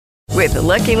With the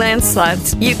Lucky Land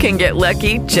Slots, you can get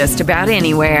lucky just about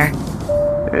anywhere.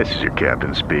 This is your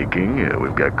captain speaking.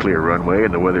 We've got clear runway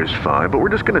and the weather's fine, but we're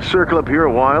just going to circle up here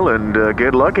a while and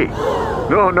get lucky.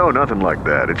 No, nothing like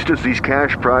that. It's just these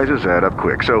cash prizes add up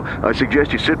quick. So I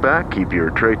suggest you sit back, keep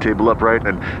your tray table upright,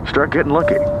 and start getting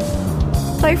lucky.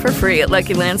 Play for free at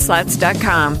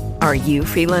LuckyLandSlots.com. Are you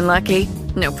feeling lucky?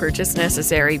 No purchase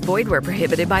necessary. Void where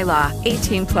prohibited by law.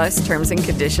 18 plus terms and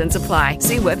conditions apply.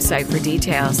 See website for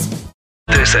details.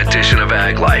 This edition of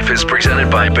Ag Life is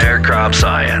presented by Bayer Crop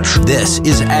Science. This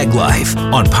is Ag Life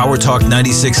on Power Talk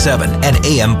 96.7 and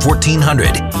AM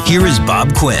 1400. Here is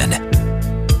Bob Quinn.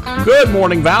 Good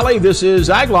morning, Valley. This is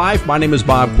Ag Life. My name is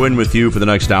Bob Quinn with you for the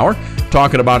next hour,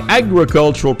 talking about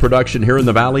agricultural production here in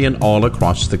the Valley and all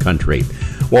across the country.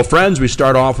 Well, friends, we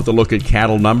start off with a look at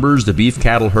cattle numbers. The beef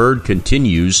cattle herd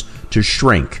continues to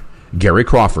shrink. Gary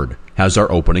Crawford has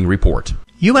our opening report.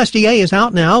 USDA is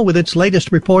out now with its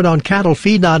latest report on cattle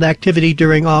feedlot activity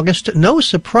during August. No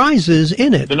surprises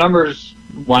in it. The numbers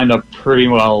lined up pretty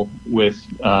well with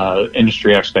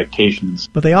industry expectations.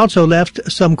 But they also left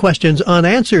some questions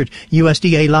unanswered.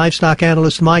 USDA livestock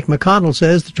analyst Mike McConnell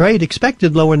says the trade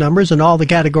expected lower numbers in all the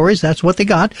categories. That's what they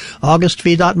got. August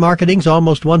feedlot marketing's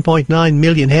almost 1.9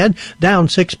 million head, down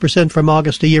 6% from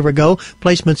August a year ago.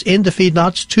 Placements into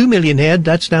feedlots, 2 million head,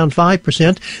 that's down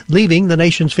 5%, leaving the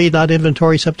nation's feedlot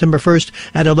inventory September 1st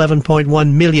at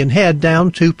 11.1 million head,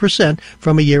 down 2%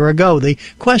 from a year ago. The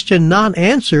question not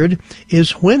answered is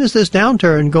when is this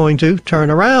downturn going to turn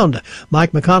around?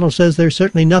 Mike McConnell says there's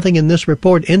certainly nothing in this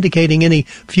report indicating any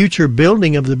future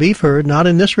building of the beef herd, not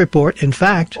in this report. In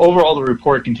fact, overall, the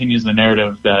report continues the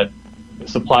narrative that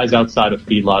supplies outside of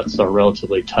feedlots are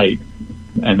relatively tight.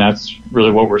 And that's really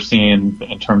what we're seeing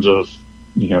in terms of,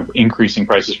 increasing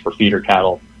prices for feeder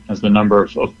cattle as the number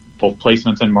of both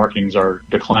placements and marketings are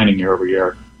declining year over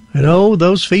year. And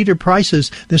those feeder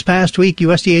prices. This past week,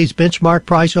 USDA's benchmark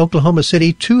price, Oklahoma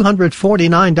City,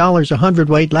 $249 a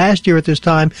hundredweight. Last year at this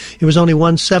time, it was only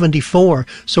 $174.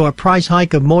 So a price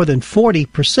hike of more than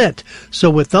 40%. So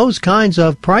with those kinds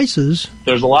of prices,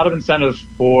 there's a lot of incentive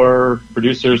for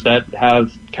producers that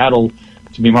have cattle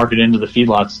to be marketed into the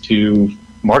feedlots to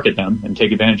market them and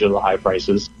take advantage of the high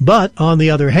prices. But on the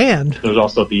other hand, there's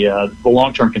also the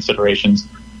long-term considerations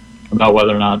about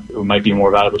whether or not it might be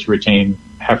more valuable to retain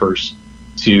heifers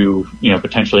to,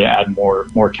 potentially add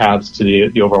more calves to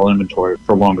the overall inventory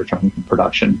for longer term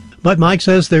production. But Mike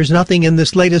says there's nothing in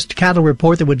this latest cattle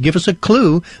report that would give us a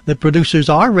clue that producers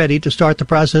are ready to start the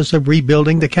process of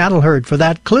rebuilding the cattle herd. For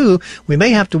that clue, we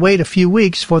may have to wait a few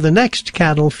weeks for the next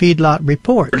cattle feedlot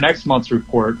report. For next month's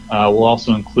report will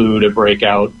also include a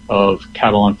breakout of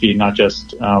cattle on feed, not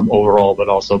just overall, but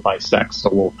also by sex.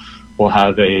 So we'll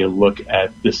have a look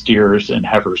at the steers and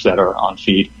heifers that are on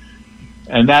feed.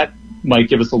 And that might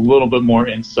give us a little bit more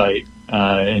insight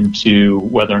into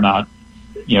whether or not,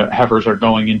 heifers are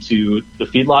going into the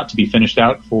feedlot to be finished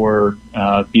out for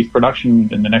beef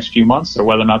production in the next few months, or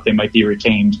whether or not they might be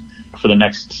retained for the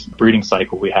next breeding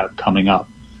cycle we have coming up.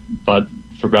 But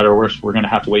for better or worse, we're going to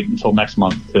have to wait until next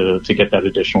month to get that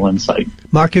additional insight.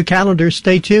 Mark your calendars.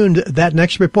 Stay tuned. That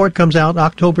next report comes out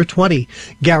October 20.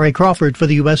 Gary Crawford for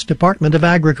the U.S. Department of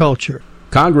Agriculture.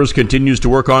 Congress continues to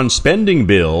work on spending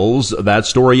bills. That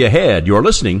story ahead. You're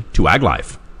listening to Ag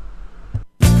Life.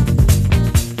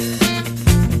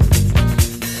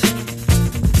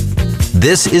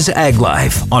 This is Ag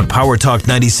Life on Power Talk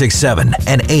 96.7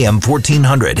 and AM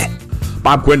 1400.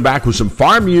 Bob Quinn back with some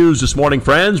farm news this morning,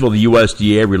 friends. Well, the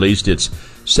USDA released its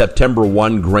September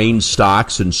 1 grain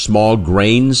stocks and small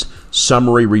grains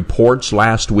summary reports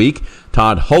last week.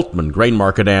 Todd Hultman, grain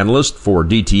market analyst for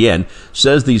DTN,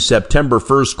 says the September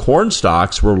 1st corn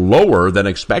stocks were lower than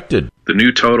expected. The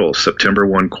new total September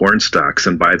 1 corn stocks,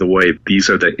 and by the way, these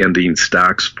are the ending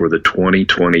stocks for the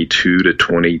 2022 to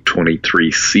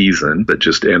 2023 season that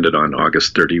just ended on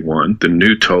August 31. The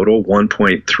new total,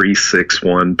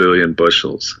 1.361 billion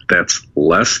bushels. That's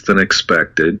less than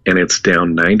expected, and it's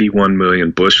down 91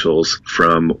 million bushels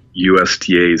from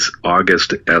USDA's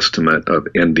August estimate of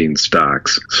ending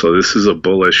stocks. So this is a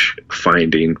bullish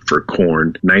finding for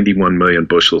corn, 91 million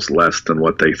bushels less than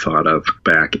what they thought of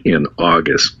back in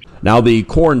August. Now, the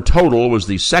corn total was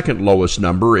the second lowest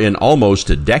number in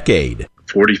almost a decade.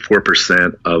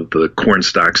 44% of the corn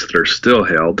stocks that are still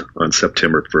held on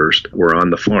September 1st were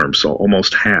on the farm. So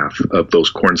almost half of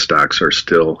those corn stocks are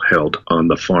still held on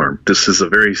the farm. This is a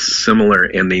very similar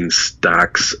ending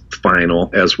stocks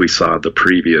final as we saw the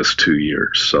previous 2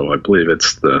 years. So I believe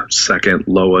it's the second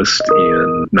lowest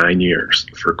in 9 years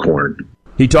for corn.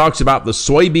 He talks about the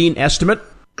soybean estimate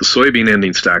The soybean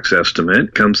ending stocks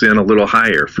estimate comes in a little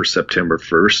higher for September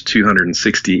 1st,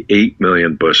 268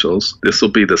 million bushels. This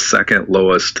will be the second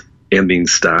lowest ending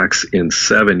stocks in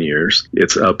 7 years.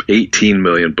 It's up 18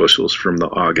 million bushels from the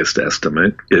August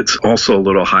estimate. It's also a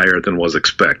little higher than was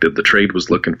expected. The trade was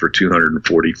looking for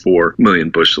 244 million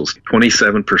bushels.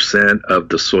 27% of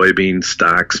the soybean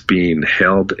stocks being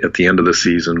held at the end of the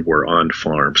season were on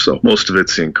farm, so most of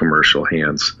it's in commercial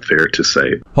hands, fair to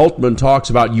say. Hultman talks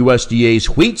about USDA's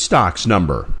wheat stocks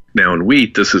number. Now, in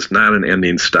wheat, this is not an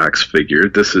ending stocks figure.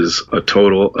 This is a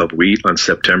total of wheat on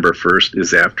September 1st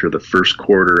is after the first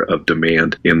quarter of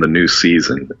demand in the new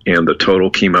season. And the total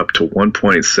came up to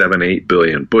 1.78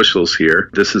 billion bushels here.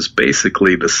 This is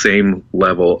basically the same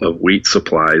level of wheat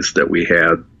supplies that we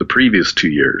had the previous 2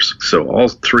 years. So all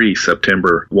three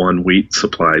September 1 wheat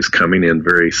supplies coming in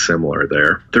very similar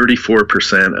there.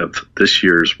 34% of this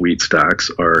year's wheat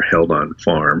stocks are held on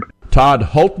farm. Todd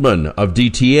Hultman of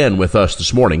DTN with us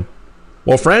this morning.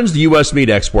 Well, friends, the U.S. Meat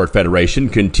Export Federation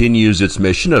continues its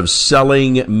mission of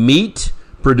selling meat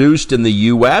produced in the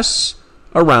U.S.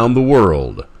 around the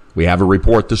world. We have a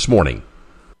report this morning.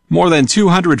 More than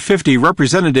 250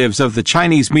 representatives of the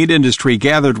Chinese meat industry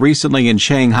gathered recently in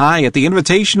Shanghai at the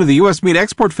invitation of the U.S. Meat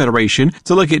Export Federation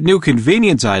to look at new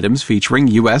convenience items featuring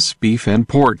U.S. beef and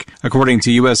pork. According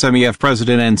to USMEF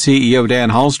President and CEO Dan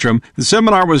Hallstrom, the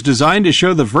seminar was designed to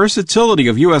show the versatility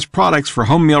of U.S. products for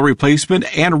home meal replacement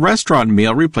and restaurant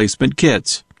meal replacement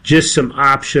kits. Just some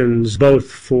options both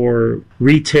for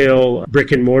retail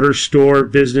brick and mortar store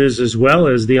business as well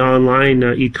as the online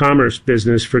e-commerce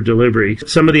business for delivery.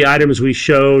 Some of the items we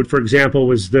showed, for example,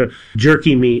 was the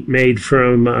jerky meat made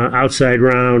from outside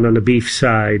round on the beef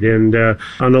side. And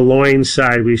on the loin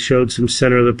side, we showed some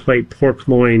center of the plate pork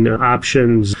loin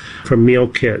options from meal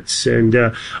kits. And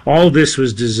all of this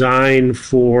was designed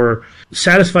for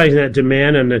satisfying that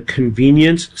demand on the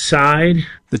convenience side.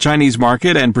 The Chinese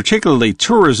market, and particularly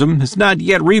tourism, has not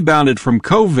yet rebounded from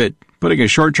COVID, putting a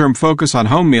short-term focus on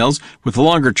home meals with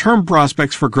longer-term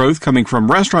prospects for growth coming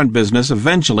from restaurant business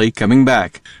eventually coming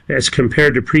back. As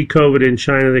compared to pre-COVID in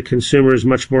China, the consumer is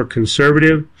much more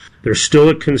conservative. There's still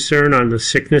a concern on the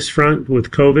sickness front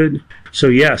with COVID. So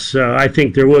yes, I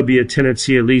think there will be a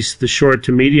tendency, at least the short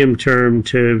to medium term,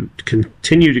 to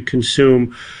continue to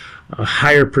consume a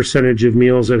higher percentage of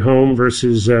meals at home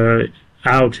versus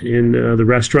out in the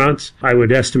restaurants. I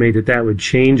would estimate that would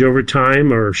change over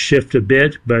time or shift a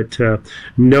bit, but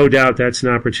no doubt that's an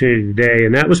opportunity today.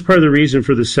 And that was part of the reason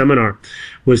for the seminar,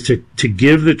 was to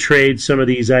give the trade some of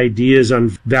these ideas on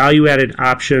value-added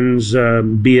options,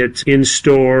 be it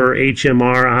in-store,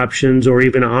 HMR options, or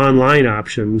even online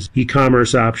options,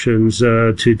 e-commerce options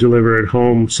to deliver at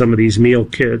home some of these meal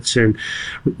kits and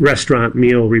restaurant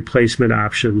meal replacement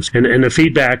options. And the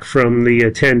feedback from the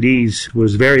attendees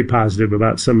was very positive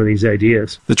about some of these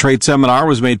ideas. The trade seminar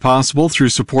was made possible through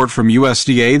support from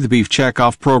USDA, the Beef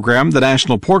Checkoff Program, the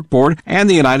National Pork Board, and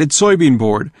the United Soybean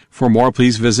Board. For more,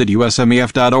 please visit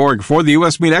usmef.org. For the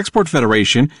U.S. Meat Export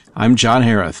Federation, I'm John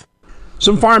Harrith.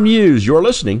 Some farm news. You're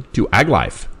listening to Ag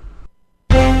Life.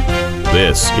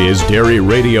 This is Dairy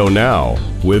Radio Now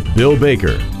with Bill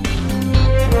Baker.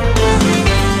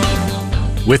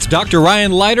 With Dr.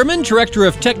 Ryan Leiderman, Director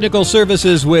of Technical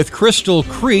Services with Crystal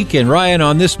Creek. And Ryan,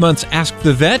 on this month's Ask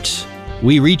the Vet,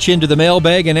 we reach into the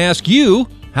mailbag and ask you,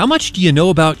 how much do you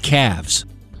know about calves?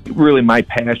 Really, my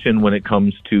passion when it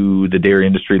comes to the dairy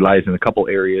industry lies in a couple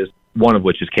areas, one of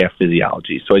which is calf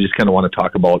physiology. So I just kind of want to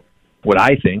talk about what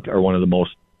I think are one of the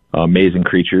most amazing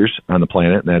creatures on the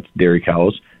planet, and that's dairy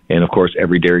cows. And, of course,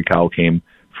 every dairy cow came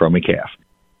from a calf.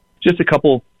 Just a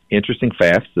couple interesting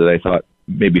facts that I thought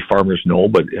maybe farmers know,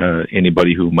 but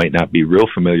anybody who might not be real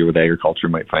familiar with agriculture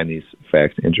might find these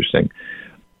facts interesting.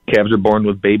 Calves are born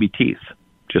with baby teeth.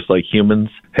 Just like humans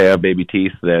have baby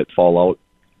teeth that fall out,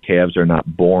 calves are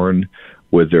not born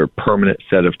with their permanent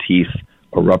set of teeth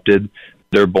erupted.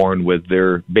 They're born with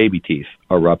their baby teeth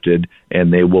erupted,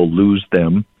 and they will lose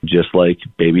them just like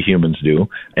baby humans do,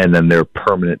 and then their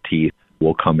permanent teeth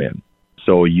will come in.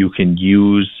 So you can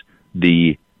use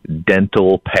the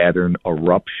dental pattern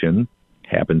eruption,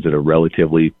 happens at a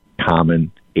relatively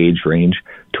common age range,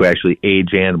 to actually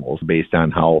age animals based on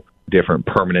how different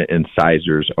permanent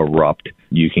incisors erupt.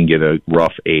 You can get a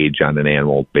rough age on an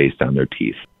animal based on their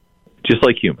teeth, just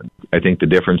like humans. I think the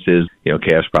difference is,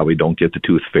 calves probably don't get the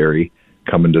tooth fairy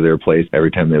coming to their place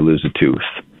every time they lose a tooth.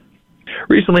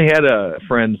 Recently had a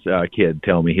friend's kid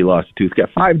tell me he lost a tooth, got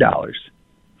 $5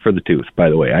 for the tooth, by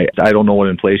the way. I don't know what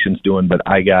inflation's doing, but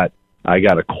I got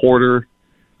a quarter.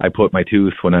 I put my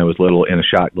tooth when I was little in a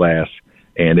shot glass,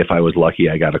 And if I was lucky,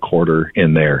 I got a quarter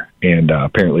in there. And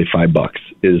apparently $5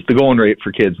 is the going rate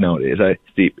for kids nowadays.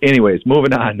 Anyways,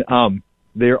 moving on.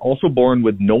 They're also born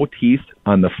with no teeth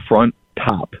on the front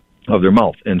top of their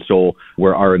mouth. And so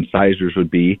where our incisors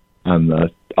would be on the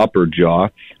upper jaw,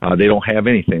 they don't have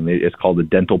anything. It's called a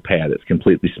dental pad. It's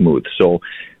completely smooth. So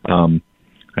I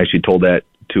actually told that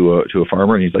to a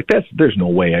farmer, and he's like, there's no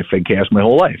way. I've fed calves my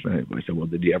whole life. And I said, well,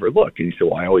 did you ever look? And he said,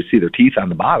 well, I always see their teeth on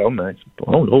the bottom. And I said,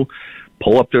 well, they'll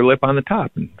pull up their lip on the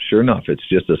top. And sure enough, it's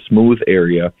just a smooth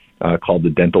area called the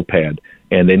dental pad.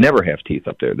 And they never have teeth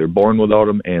up there. They're born without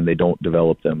them, and they don't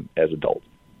develop them as adults.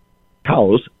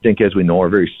 Cows, I think, as we know, are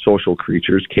very social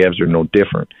creatures. Calves are no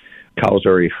different. Cows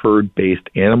are a herd-based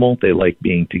animal. They like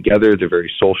being together. They're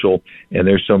very social. And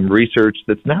there's some research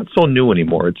that's not so new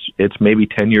anymore. It's maybe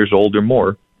 10 years old or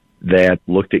more that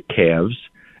looked at calves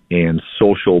and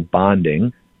social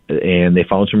bonding, and they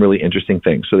found some really interesting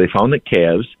things. So they found that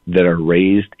calves that are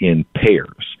raised in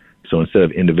pairs, so instead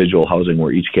of individual housing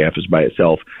where each calf is by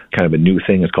itself, kind of a new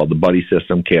thing is called the buddy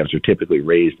system. Calves are typically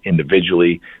raised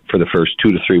individually for the first 2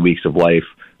 to 3 weeks of life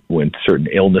when certain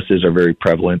illnesses are very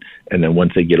prevalent. And then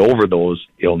once they get over those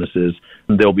illnesses,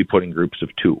 they'll be put in groups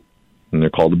of 2, and they're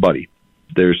called a buddy.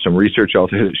 There's some research out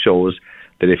there that shows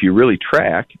that if you really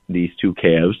track these 2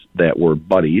 calves that were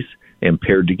buddies and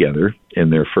paired together in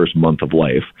their first month of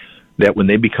life, that when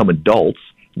they become adults,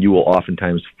 you will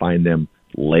oftentimes find them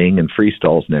laying in free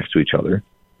stalls next to each other,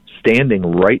 standing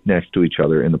right next to each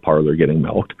other in the parlor getting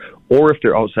milked, or if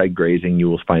they're outside grazing, you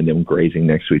will find them grazing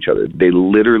next to each other. They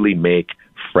literally make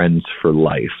friends for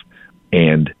life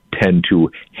and tend to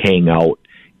hang out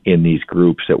in these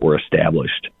groups that were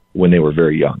established when they were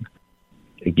very young.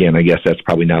 Again, I guess that's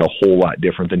probably not a whole lot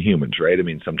different than humans, right? I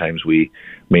mean, sometimes we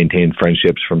maintain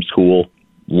friendships from school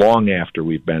long after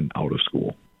we've been out of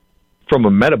school. From a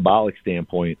metabolic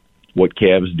standpoint, what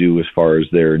calves do as far as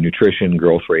their nutrition,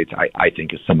 growth rates, I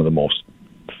think is some of the most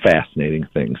fascinating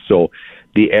things. So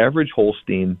the average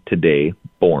Holstein today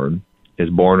is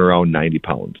born around 90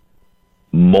 pounds.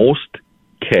 Most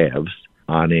calves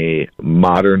on a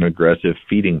modern aggressive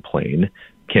feeding plane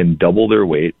can double their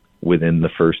weight within the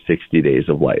first 60 days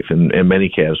of life. And many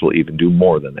calves will even do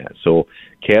more than that. So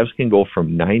calves can go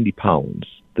from 90 pounds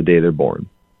the day they're born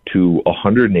to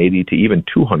 180 to even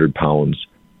 200 pounds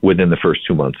within the first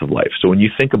 2 months of life. So when you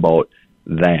think about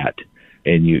that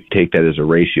and you take that as a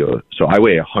ratio, so I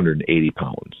weigh 180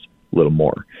 pounds, a little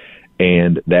more.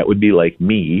 And that would be like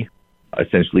me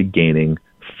essentially gaining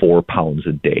 4 pounds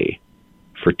a day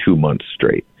for 2 months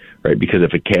straight, right? Because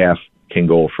if a calf can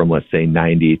go from, let's say,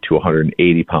 90 to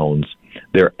 180 pounds,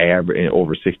 they're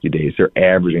over 60 days, they're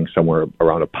averaging somewhere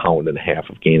around 1.5 pounds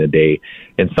of gain a day.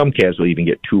 And some calves will even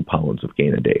get 2 pounds of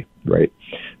gain a day, right?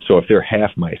 So if they're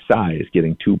half my size,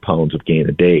 getting 2 pounds of gain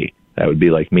a day, that would be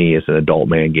like me as an adult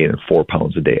man gaining 4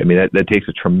 pounds a day. I mean, that takes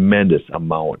a tremendous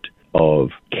amount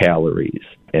of calories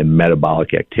and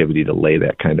metabolic activity to lay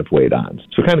that kind of weight on.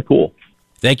 So kind of cool.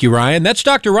 Thank you, Ryan. That's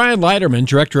Dr. Ryan Leiterman,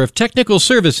 Director of Technical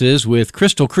Services with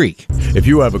Crystal Creek. If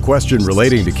you have a question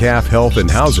relating to calf health and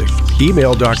housing,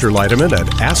 email Dr. Leiterman at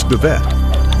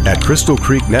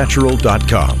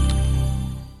askthevet@crystalcreeknatural.com.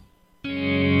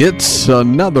 It's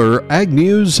another Ag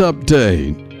News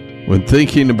update. When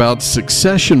thinking about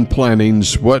succession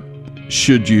plannings, what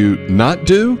should you not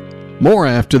do? More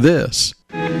after this.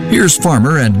 Here's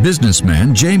farmer and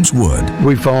businessman James Wood.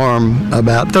 We farm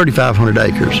about 3,500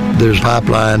 acres. There's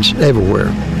pipelines everywhere.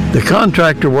 The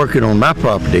contractor working on my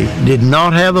property did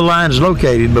not have the lines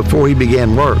located before he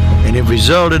began work, and it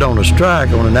resulted on a strike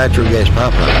on a natural gas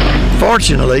pipeline.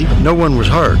 Fortunately, no one was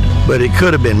hurt, but it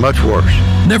could have been much worse.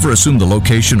 Never assume the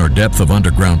location or depth of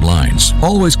underground lines.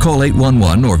 Always call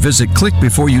 811 or visit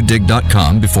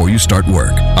clickbeforeyoudig.com before you start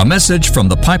work. A message from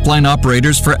the Pipeline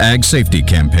Operators for Ag Safety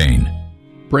campaign.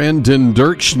 Brandon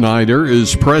Dirkschneider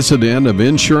is president of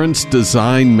Insurance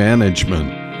Design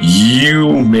Management.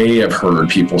 You may have heard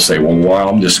people say, well,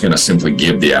 I'm just going to simply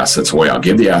give the assets away. I'll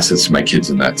give the assets to my kids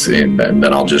and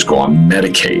then I'll just go on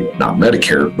Medicaid, not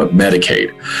Medicare, but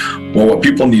Medicaid. Well, what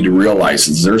people need to realize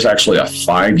is there's actually a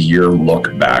 5-year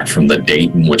look back from the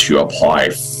date in which you apply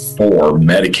for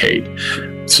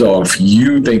Medicaid. So if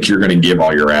you think you're going to give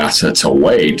all your assets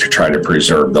away to try to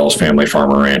preserve those family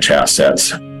farm or ranch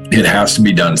assets, it has to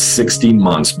be done 60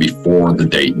 months before the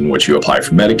date in which you apply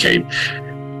for Medicaid.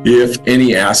 If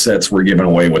any assets were given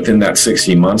away within that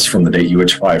 60 months from the date you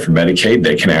apply for Medicaid,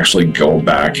 they can actually go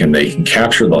back and they can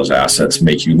capture those assets,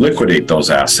 make you liquidate those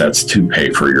assets to pay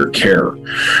for your care.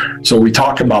 So we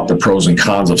talk about the pros and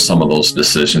cons of some of those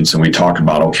decisions, and we talk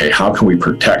about, okay, how can we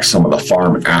protect some of the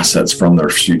farm assets from their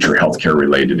future healthcare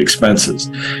related expenses?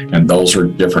 And those are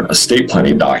different estate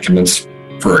planning documents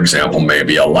for example,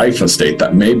 maybe a life estate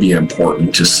that may be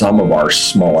important to some of our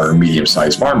smaller,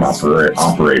 medium-sized farm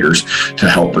operators to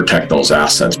help protect those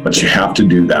assets. But you have to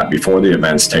do that before the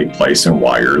events take place and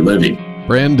while you're living.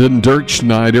 Brandon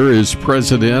Dirkschneider is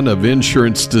president of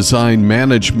Insurance Design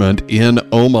Management in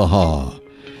Omaha.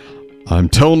 I'm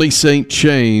Tony St.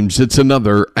 James. It's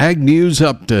another Ag News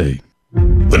Update.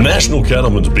 The National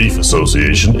Cattlemen's Beef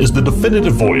Association is the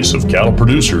definitive voice of cattle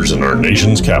producers in our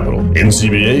nation's capital.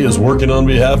 NCBA is working on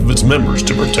behalf of its members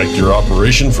to protect your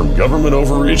operation from government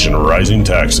overreach and rising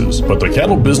taxes. But the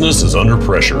cattle business is under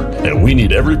pressure, and we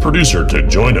need every producer to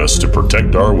join us to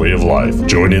protect our way of life.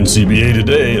 Join NCBA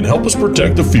today and help us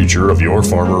protect the future of your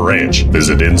farm or ranch.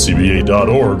 Visit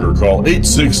ncba.org or call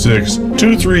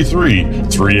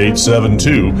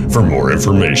 866-233-3872 for more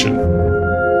information.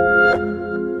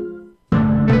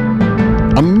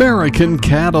 American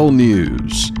cattle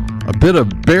news. A bit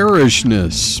of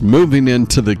bearishness moving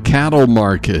into the cattle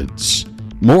markets.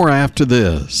 More after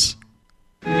this.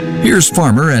 Here's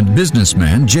farmer and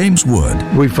businessman James Wood.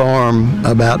 We farm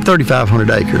about 3,500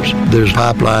 acres. There's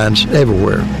pipelines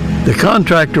everywhere. The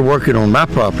contractor working on my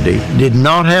property did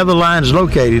not have the lines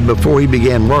located before he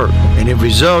began work, and it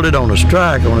resulted on a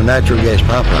strike on a natural gas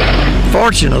pipeline.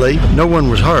 Fortunately, no one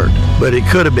was hurt, but it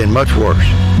could have been much worse.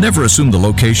 Never assume the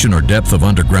location or depth of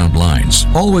underground lines.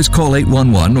 Always call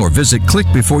 811 or visit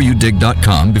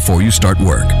clickbeforeyoudig.com before you start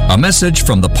work. A message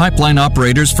from the Pipeline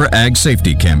Operators for Ag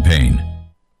Safety campaign.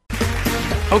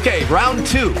 Okay, round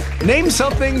two. Name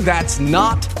something that's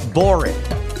not boring.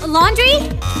 A laundry?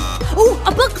 Ooh,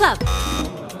 a book club.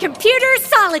 Computer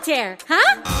solitaire,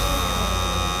 huh?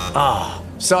 Ah,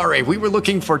 oh, sorry, we were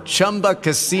looking for Chumba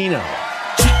Casino.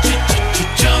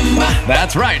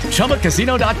 That's right,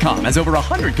 ChumbaCasino.com has over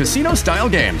 100 casino-style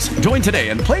games. Join today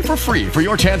and play for free for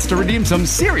your chance to redeem some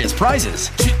serious prizes.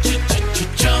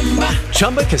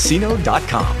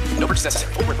 ChumbaCasino.com. No purchase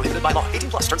necessary. Void where prohibited by law.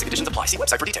 18+. Terms and conditions apply. See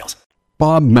website for details.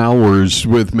 Bob Mowers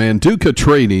with Manduca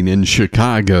Trading in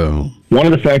Chicago. One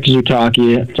of the factors we're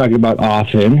talking about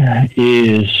often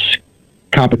is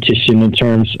competition in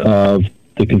terms of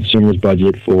the consumer's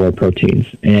budget for proteins.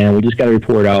 And we just got a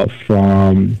report out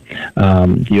from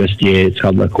the USDA. It's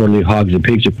called the Quarterly Hogs and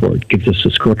Pigs Report. It gives us a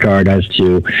scorecard as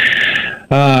to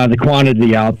the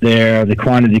quantity out there, the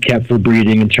quantity kept for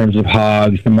breeding in terms of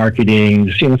hogs, the marketing,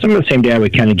 some of the same data we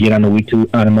kind of get on a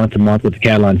month to month with the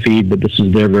cattle on feed, but this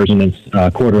is their version. It's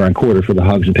quarter on quarter for the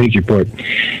Hogs and Pigs Report.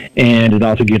 And it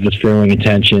also gives us farrowing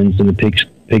intentions and the pig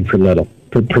per litter,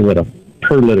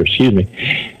 excuse me.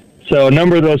 So a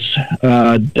number of those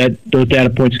data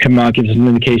points come out, gives us an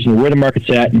indication of where the market's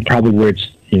at and probably where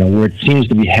it's where it seems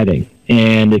to be heading.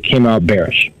 And it came out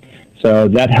bearish. So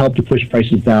that helped to push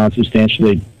prices down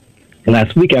substantially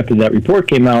last week after that report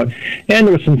came out. And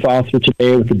there was some follow through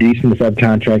today with the beef and the Fed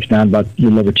contracts down about a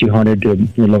little over 200 to a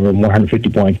little over 150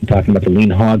 points. I'm talking about the lean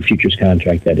hog futures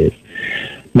contract, that is.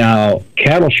 Now,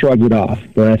 cattle shrugged it off,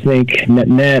 but I think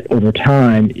net over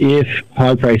time, if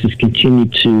hog prices continue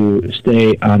to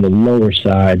stay on the lower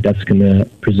side, that's going to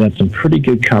present some pretty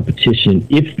good competition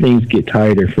if things get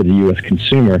tighter for the U.S.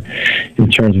 consumer in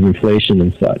terms of inflation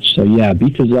and such. So, yeah,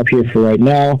 beef is up here for right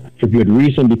now for good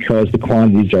reason because the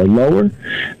quantities are lower,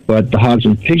 but the Hogs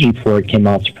and Pigs report came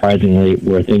out surprisingly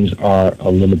where things are a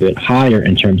little bit higher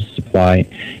in terms of supply,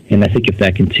 and I think if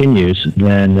that continues,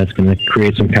 then that's going to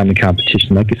create some kind of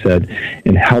competition, like I said,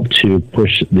 and help to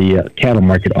push the cattle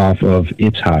market off of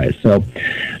its highs. So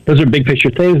those are big picture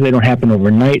things. They don't happen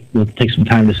overnight. It'll take some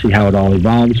time to see how it all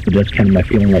evolves, but that's kind of my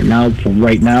feeling right now. For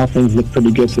right now, things look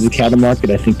pretty good for the cattle market.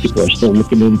 I think people are still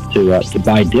looking to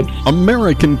buy dips.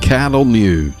 American Cattle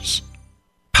News.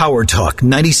 Power Talk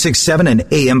 96.7 and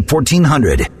AM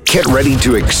 1400. Get ready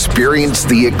to experience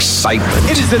the excitement.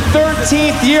 It is the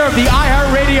 13th year of the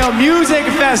iHeartRadio Music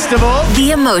Festival.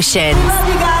 The emotions. I love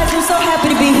you guys. We're so happy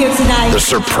to be here tonight. The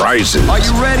surprises. Are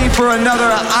you ready for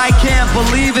another I can't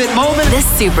believe it moment? The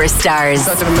superstars.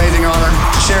 Such an amazing honor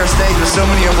to share a stage with so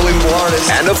many unbelievable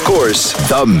artists. And of course,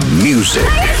 the music.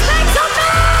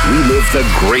 We live the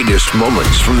greatest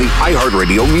moments from the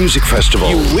iHeartRadio Music Festival.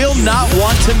 You will not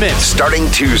want to miss. Starting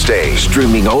Tuesday,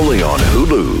 streaming only on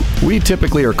Hulu. We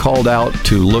typically are called out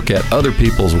to look at other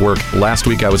people's work. Last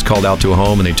week I was called out to a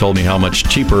home and they told me how much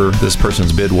cheaper this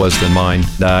person's bid was than mine.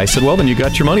 I said, well, then you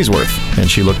got your money's worth. And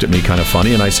she looked at me kind of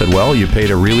funny and I said, well, you paid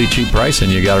a really cheap price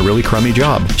and you got a really crummy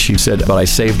job. She said, but I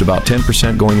saved about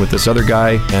 10% going with this other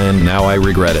guy and now I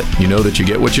regret it. You know that you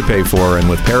get what you pay for, and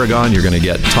with Paragon you're going to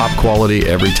get top quality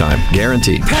every time.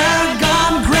 Guaranteed.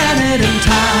 Paragon granite and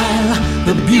tile,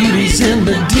 the beauty's in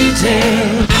the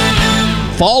detail.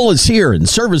 Fall is here, and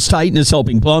Service Titan is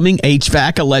helping plumbing,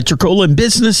 HVAC, electrical, and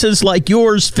businesses like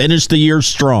yours finish the year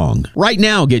strong. Right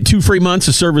now, get 2 free months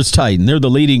of Service Titan. They're the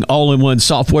leading all-in-one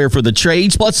software for the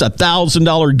trades, plus a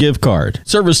 $1,000 gift card.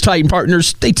 Service Titan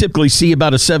partners, they typically see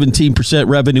about a 17%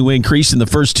 revenue increase in the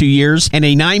first 2 years and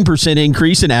a 9%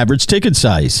 increase in average ticket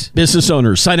size. Business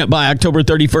owners, sign up by October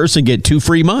 31st and get 2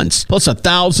 free months, plus a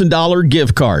 $1,000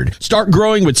 gift card. Start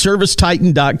growing with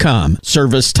ServiceTitan.com.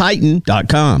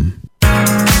 ServiceTitan.com.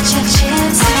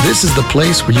 This is the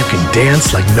place where you can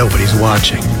dance like nobody's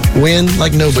watching, win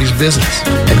like nobody's business,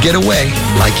 and get away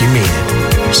like you mean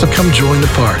it. So come join the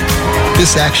party.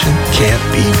 This action can't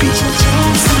be beat.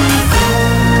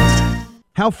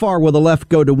 How far will the left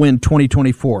go to win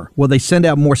 2024? Will they send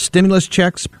out more stimulus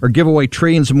checks or give away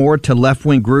trillions more to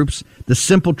left-wing groups? The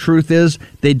simple truth is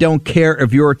they don't care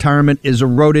if your retirement is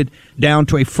eroded down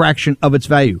to a fraction of its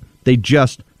value. They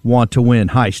just want to win.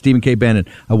 Hi, Stephen K. Bannon.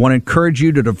 I want to encourage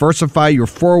you to diversify your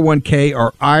 401k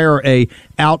or IRA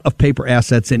out of paper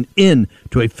assets and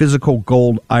into a physical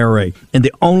gold IRA. And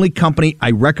the only company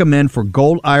I recommend for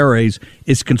gold IRAs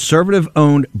is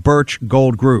conservative-owned Birch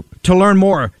Gold Group. To learn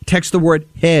more, text the word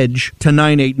HEDGE to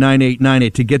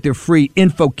 989898 to get their free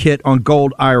info kit on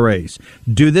gold IRAs.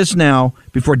 Do this now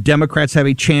before Democrats have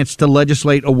a chance to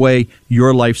legislate away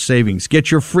your life savings.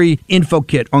 Get your free info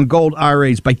kit on gold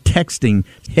IRAs by texting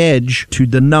HEDGE to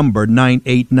the number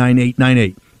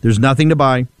 989898. There's nothing to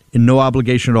buy and no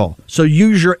obligation at all. So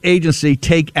use your agency.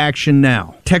 Take action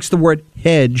now. Text the word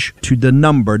HEDGE to the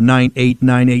number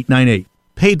 989898.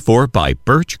 Paid for by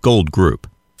Birch Gold Group.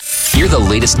 Hear the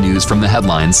latest news from the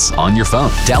headlines on your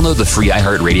phone. Download the free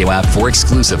iHeartRadio app for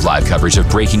exclusive live coverage of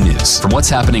breaking news. From what's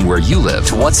happening where you live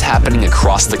to what's happening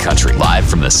across the country. Live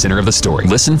from the center of the story.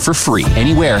 Listen for free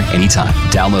anywhere, anytime.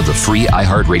 Download the free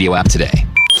iHeartRadio app today.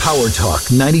 Power Talk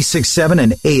 96.7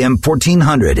 and AM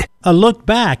 1400. A look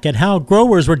back at how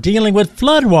growers were dealing with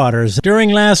floodwaters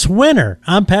during last winter.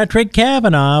 I'm Patrick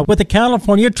Cavanaugh with the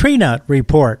California Tree Nut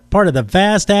Report, part of the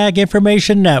Vast Ag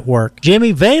Information Network.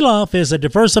 Jimmy Vailoff is a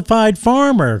diversified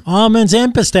farmer, almonds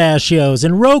and pistachios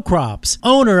and row crops,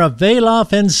 owner of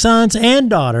Vailoff and Sons and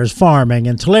Daughters Farming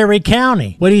in Tulare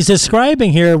County. What he's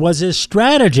describing here was his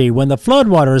strategy when the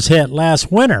floodwaters hit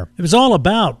last winter. It was all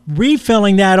about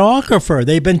refilling that aquifer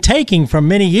they've been taking for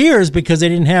many years because they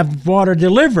didn't have water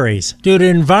delivery due to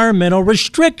environmental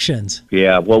restrictions.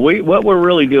 Yeah, well, what we're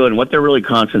really doing, what they're really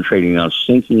concentrating on, is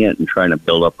sinking it and trying to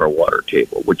build up our water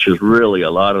table, which is really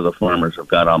a lot of the farmers have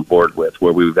got on board with,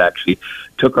 where we've actually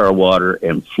took our water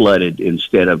and flooded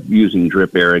instead of using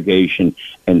drip irrigation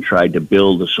and tried to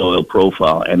build the soil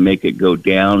profile and make it go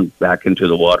down back into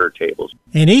the water tables.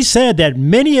 And he said that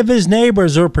many of his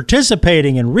neighbors are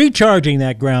participating in recharging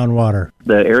that groundwater.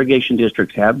 The irrigation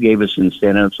districts have gave us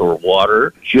incentives or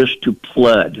water just to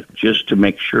flood, just to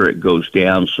make sure it goes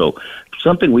down. So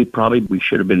something we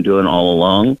should have been doing all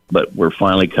along, but we're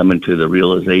finally coming to the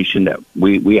realization that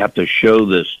we have to show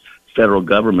this federal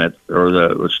government or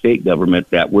the state government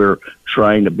that we're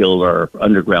trying to build our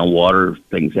underground water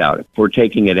things out. If we're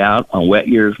taking it out on wet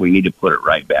years, we need to put it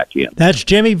right back in. That's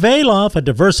Jimmy Vailoff, a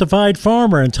diversified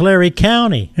farmer in Tulare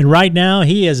County. And right now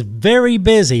he is very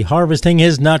busy harvesting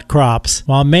his nut crops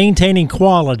while maintaining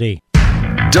quality.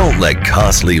 Don't let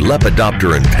costly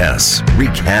Lepidopteran and pests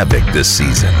wreak havoc this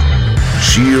season.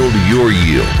 Shield your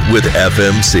yield with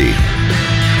FMC.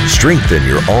 Strengthen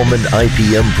your almond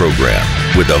IPM program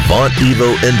with Avant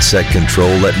Evo Insect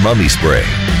Control at Mummy Spray,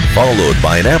 followed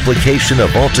by an application of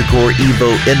Alticore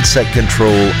Evo Insect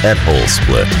Control at Hull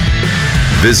Split.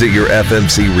 Visit your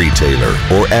FMC retailer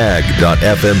or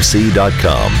ag.fmc.com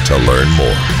to learn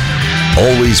more.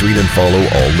 Always read and follow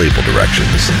all label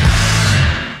directions.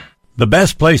 The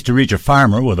best place to reach a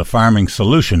farmer with a farming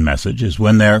solution message is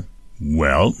when they're,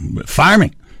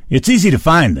 farming. It's easy to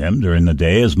find them during the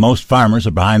day, as most farmers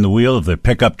are behind the wheel of their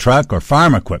pickup truck or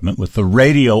farm equipment with the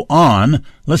radio on,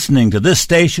 listening to this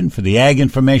station for the Ag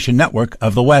Information Network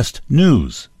of the West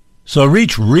News. So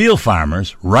reach real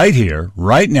farmers right here,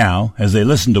 right now, as they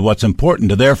listen to what's important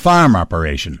to their farm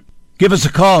operation. Give us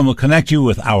a call and we'll connect you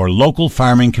with our local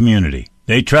farming community.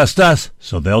 They trust us,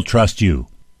 so they'll trust you.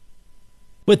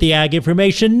 With the Ag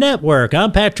Information Network,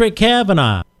 I'm Patrick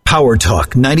Cavanaugh. Power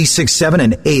Talk 96.7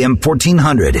 and AM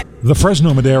 1400. The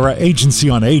Fresno Madera Agency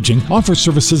on Aging offers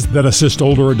services that assist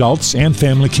older adults and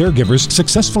family caregivers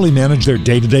successfully manage their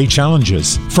day-to-day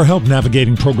challenges. For help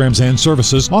navigating programs and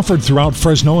services offered throughout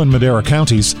Fresno and Madera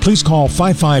counties, please call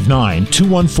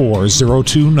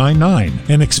 559-214-0299.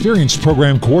 An experienced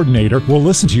program coordinator will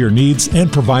listen to your needs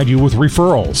and provide you with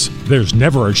referrals. There's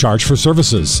never a charge for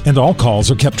services, and all calls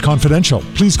are kept confidential.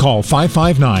 Please call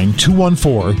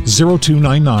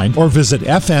 559-214-0299 or visit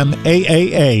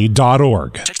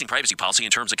fmaaa.org. Texting privacy policy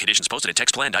and terms and conditions posted at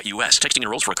textplan.us. Texting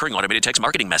enrolls for recurring automated text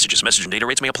marketing messages. Message and data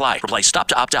rates may apply. Reply stop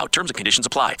to opt out. Terms and conditions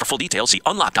apply. For full details, see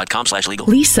unlock.com/legal.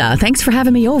 Lisa, thanks for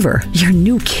having me over. Your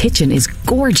new kitchen is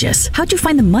gorgeous. How'd you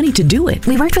find the money to do it?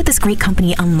 We worked with this great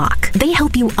company, Unlock. They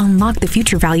help you unlock the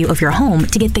future value of your home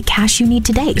to get the cash you need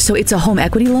today. So it's a home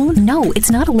equity loan? No, it's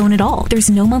not a loan at all. There's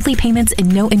no monthly payments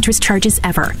and no interest charges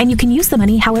ever. And you can use the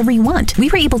money however you want. We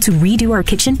were able to redo our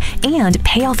kitchen and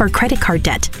pay off our credit card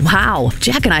debt. Wow,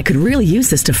 Jack and I could really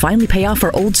use this to finally pay off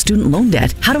our old student loan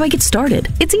debt. How do I get started?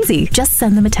 It's easy. Just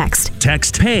send them a text.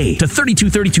 Text PAY to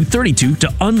 323232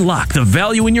 to unlock the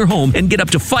value in your home and get up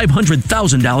to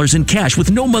 $500,000 in cash with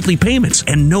no monthly payments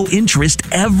and no interest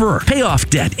ever. Pay off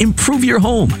debt, improve your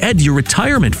home, add to your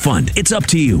retirement fund. It's up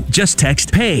to you. Just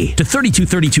text PAY to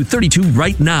 323232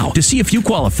 right now to see if you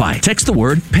qualify. Text the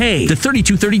word PAY to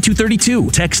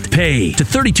 323232. Text PAY to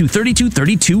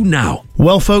 323232 now.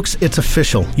 Well, folks, it's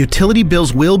official. Utility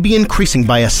bills will be increasing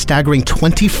by a staggering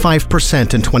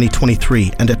 25% in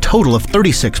 2023 and a total of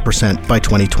 36% by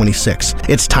 2026.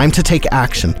 It's time to take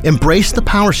action. Embrace the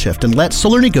power shift and let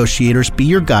Solar Negotiators be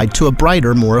your guide to a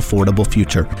brighter, more affordable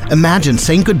future. Imagine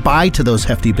saying goodbye to those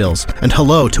hefty bills and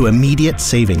hello to immediate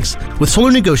savings. With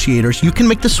Solar Negotiators, you can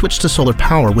make the switch to solar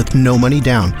power with no money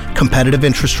down, competitive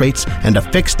interest rates, and a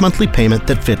fixed monthly payment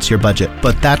that fits your budget.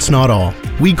 But that's not all.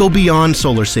 We go beyond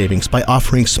solar savings by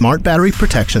offering smart battery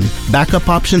protection, backup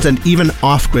options, and even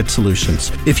off-grid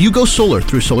solutions. If you go solar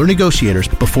through Solar Negotiators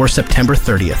before September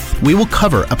 30th, we will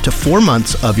cover up to 4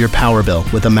 months of your power bill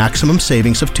with a maximum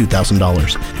savings of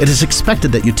 $2,000. It is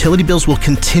expected that utility bills will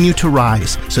continue to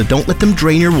rise, so don't let them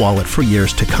drain your wallet for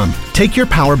years to come. Take your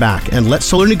power back and let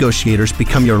Solar Negotiators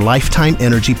become your lifetime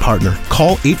energy partner.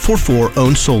 Call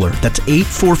 844-OWN-SOLAR. That's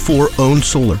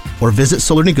 844-OWN-SOLAR. Or visit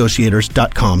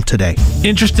solarnegotiators.com today.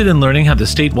 Interested in learning how the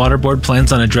State Water Board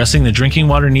plans on addressing the drinking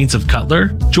water needs of Cutler?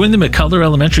 Join them at Cutler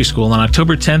Elementary School on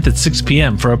October 10th at 6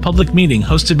 p.m. for a public meeting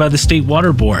hosted by the State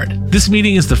Water Board. This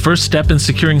meeting is the first step in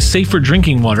securing safer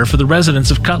drinking water for the residents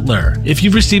of Cutler. If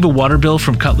you receive a water bill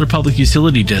from Cutler Public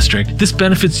Utility District, this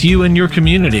benefits you and your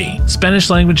community. Spanish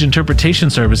language interpretation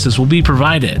services will be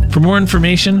provided. For more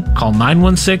information, call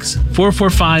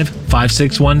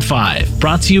 916-445-5615.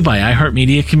 Brought to you by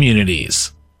iHeartMedia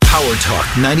Communities. Power Talk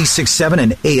 96.7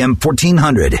 and AM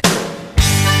 1400.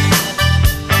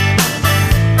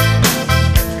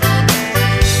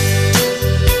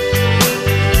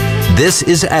 This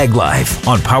is Ag Life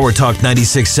on Power Talk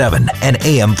 96.7 and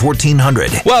AM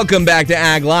 1400. Welcome back to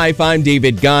Ag Life. I'm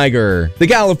David Geiger. The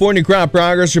California Crop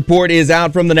Progress Report is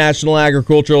out from the National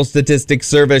Agricultural Statistics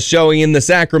Service, showing in the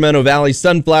Sacramento Valley,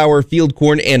 sunflower, field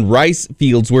corn, and rice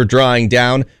fields were drying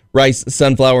down. Rice,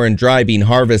 sunflower, and dry bean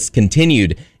harvests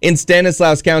continued. In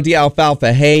Stanislaus County,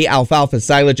 alfalfa hay, alfalfa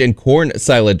silage, and corn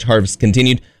silage harvests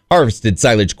continued. Harvested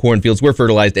silage cornfields were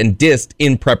fertilized and disked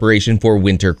in preparation for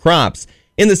winter crops.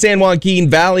 In the San Joaquin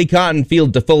Valley, cotton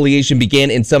field defoliation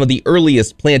began in some of the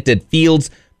earliest planted fields.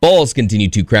 Balls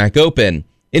continued to crack open.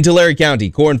 In Tulare County,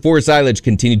 corn for silage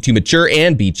continued to mature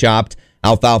and be chopped.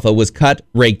 Alfalfa was cut,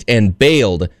 raked, and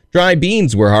baled. Dry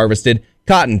beans were harvested.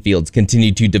 Cotton fields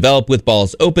continued to develop with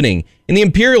balls opening. In the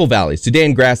Imperial Valley,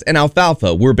 Sudan grass and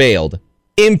alfalfa were baled.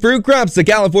 In fruit crops, the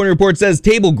California report says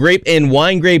table grape and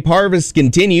wine grape harvests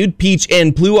continued. Peach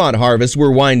and pluot harvests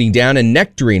were winding down and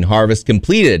nectarine harvest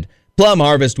completed. Plum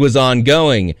harvest was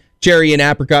ongoing. Cherry and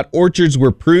apricot orchards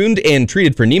were pruned and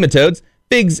treated for nematodes.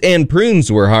 Figs and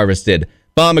prunes were harvested.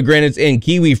 Pomegranates and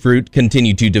kiwi fruit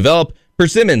continued to develop.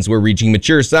 Persimmons were reaching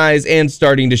mature size and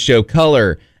starting to show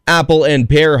color. Apple and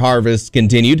pear harvests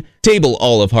continued. Table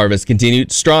olive harvest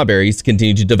continued. Strawberries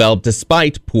continued to develop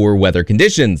despite poor weather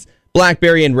conditions.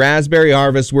 Blackberry and raspberry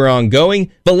harvests were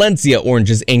ongoing. Valencia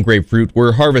oranges and grapefruit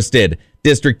were harvested.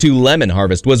 District 2 lemon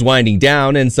harvest was winding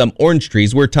down, and some orange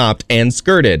trees were topped and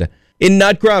skirted. In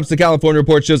nut crops, the California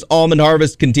report shows almond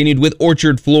harvest continued with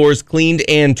orchard floors cleaned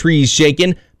and trees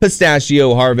shaken.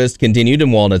 Pistachio harvest continued,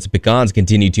 and walnuts and pecans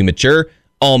continued to mature.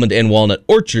 Almond and walnut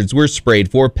orchards were sprayed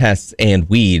for pests and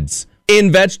weeds.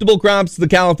 In vegetable crops, the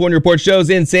California report shows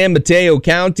in San Mateo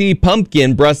County,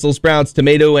 pumpkin, Brussels sprouts,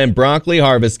 tomato, and broccoli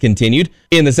harvest continued.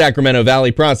 In the Sacramento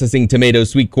Valley, processing tomato,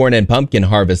 sweet corn, and pumpkin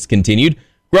harvest continued.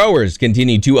 Growers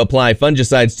continued to apply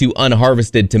fungicides to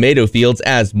unharvested tomato fields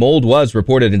as mold was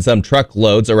reported in some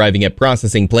truckloads arriving at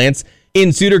processing plants.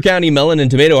 In Sutter County, melon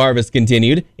and tomato harvest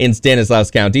continued. In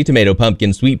Stanislaus County, tomato,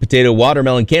 pumpkin, sweet potato,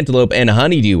 watermelon, cantaloupe, and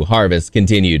honeydew harvest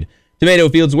continued. Tomato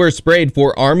fields were sprayed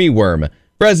for armyworm.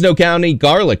 Fresno County,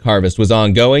 garlic harvest was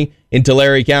ongoing. In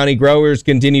Tulare County, growers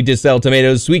continued to sell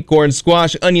tomatoes, sweet corn,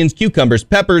 squash, onions, cucumbers,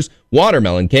 peppers,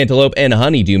 watermelon, cantaloupe, and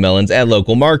honeydew melons at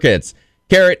local markets.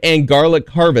 Carrot and garlic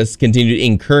harvests continued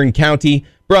in Kern County.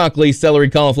 Broccoli, celery,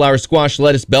 cauliflower, squash,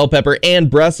 lettuce, bell pepper, and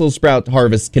Brussels sprout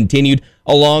harvests continued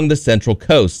along the central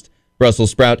coast.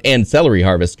 Brussels sprout and celery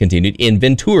harvest continued in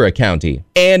Ventura County.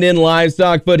 And in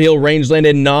livestock, foothill rangeland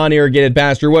and non-irrigated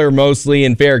pasture were mostly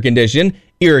in fair condition.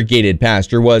 Irrigated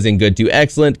pasture was in good to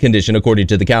excellent condition, according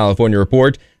to the California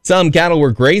report. Some cattle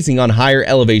were grazing on higher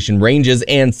elevation ranges,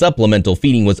 and supplemental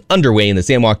feeding was underway in the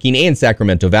San Joaquin and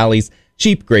Sacramento valleys.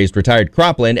 Sheep grazed retired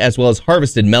cropland as well as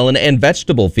harvested melon and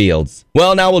vegetable fields.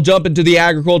 Well, now we'll jump into the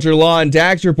agriculture law and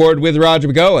tax report with Roger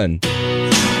McGowan.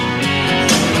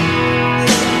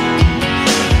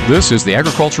 This is the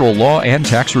Agricultural Law and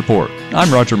Tax Report.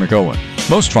 I'm Roger McGowan.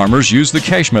 Most farmers use the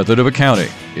cash method of accounting.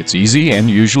 It's easy and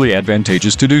usually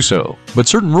advantageous to do so, but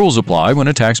certain rules apply when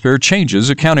a taxpayer changes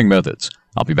accounting methods.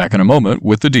 I'll be back in a moment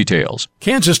with the details.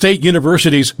 Kansas State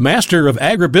University's Master of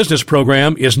Agribusiness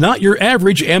program is not your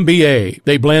average MBA.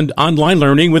 They blend online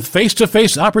learning with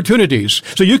face-to-face opportunities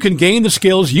so you can gain the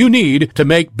skills you need to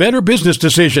make better business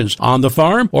decisions on the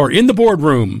farm or in the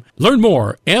boardroom. Learn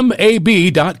more,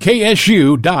 mab.ksu.edu.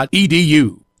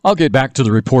 I'll get back to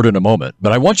the report in a moment,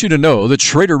 but I want you to know that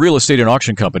Schrader Real Estate and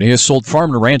Auction Company has sold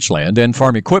farm and ranch land and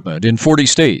farm equipment in 40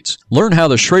 states. Learn how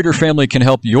the Schrader family can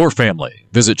help your family.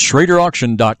 Visit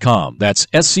SchraderAuction.com. That's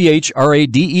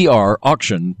SCHRADER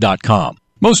auction.com.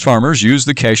 Most farmers use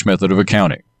the cash method of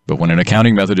accounting, but when an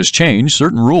accounting method is changed,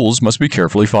 certain rules must be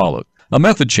carefully followed. A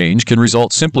method change can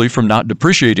result simply from not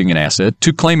depreciating an asset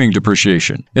to claiming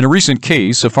depreciation. In a recent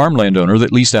case, a farm landowner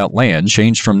that leased out land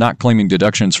changed from not claiming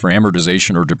deductions for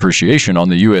amortization or depreciation on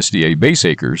the USDA base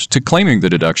acres to claiming the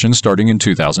deduction starting in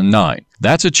 2009.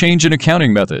 That's a change in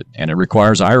accounting method, and it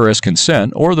requires IRS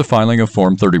consent or the filing of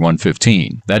Form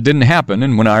 3115. That didn't happen,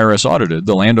 and when IRS audited,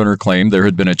 the landowner claimed there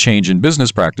had been a change in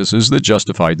business practices that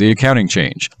justified the accounting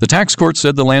change. The tax court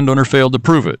said the landowner failed to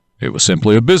prove it. It was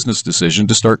simply a business decision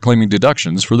to start claiming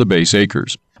deductions for the base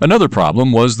acres. Another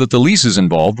problem was that the leases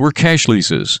involved were cash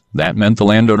leases. That meant the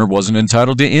landowner wasn't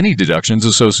entitled to any deductions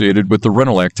associated with the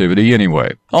rental activity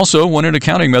anyway. Also, when an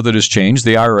accounting method is changed,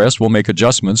 the IRS will make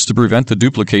adjustments to prevent the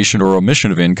duplication or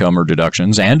omission of income or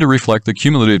deductions and to reflect the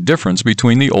cumulative difference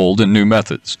between the old and new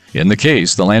methods. In the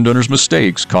case, the landowner's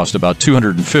mistakes cost about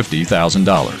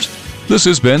 $250,000. This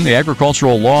has been the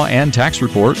Agricultural Law and Tax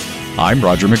Report. I'm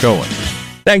Roger McGowan.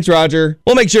 Thanks, Roger.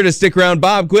 We'll make sure to stick around.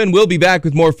 Bob Quinn will be back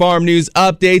with more farm news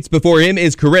updates. Before him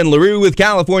is Corinne LaRue with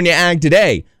California Ag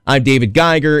Today. I'm David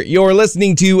Geiger. You're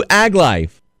listening to Ag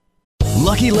Life.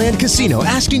 Lucky Land Casino,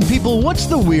 asking people, what's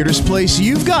the weirdest place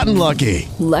you've gotten lucky?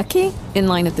 Lucky? In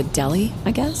line at the deli, I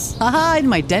guess? Aha, in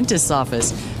my dentist's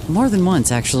office. More than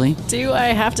once, actually. Do I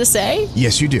have to say?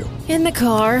 Yes, you do. In the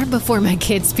car before my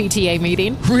kids' PTA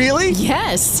meeting. Really?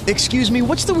 Yes. Excuse me,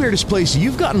 what's the weirdest place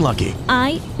you've gotten lucky?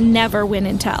 I never win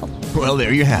and tell. Well,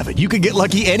 there you have it. You can get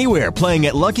lucky anywhere, playing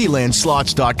at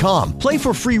LuckyLandSlots.com. Play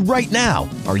for free right now.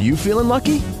 Are you feeling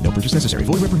lucky? No purchase necessary.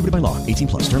 Void where prohibited by law.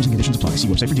 18+. Terms and conditions apply. See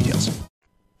website for details.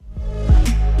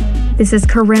 This is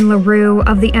Corinne LaRue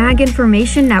of the Ag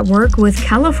Information Network with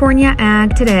California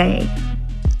Ag Today.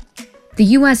 The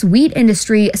U.S. wheat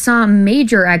industry saw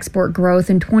major export growth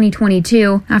in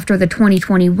 2022 after the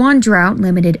 2021 drought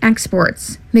limited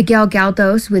exports. Miguel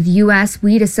Galdos with U.S.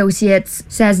 Wheat Associates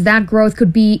says that growth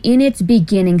could be in its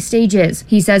beginning stages.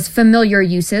 He says familiar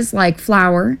uses like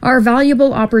flour are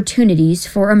valuable opportunities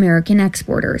for American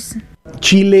exporters.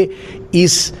 Chile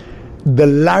is the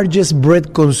largest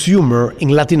bread consumer in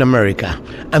Latin America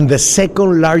and the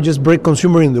second largest bread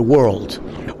consumer in the world.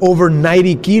 Over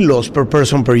 90 kilos per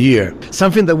person per year.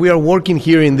 Something that we are working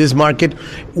here in this market.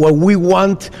 What we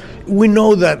want, we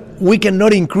know that we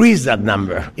cannot increase that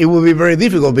number. It will be very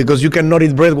difficult because you cannot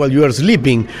eat bread while you are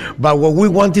sleeping. But what we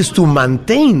want is to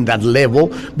maintain that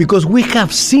level because we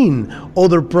have seen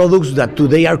other products that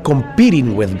today are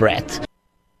competing with bread.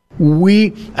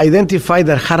 We identify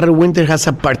that Harry Winter has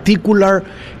a particular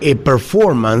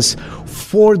performance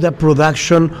for the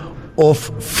production of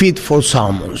feed for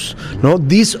salmons. No,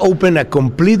 this opened a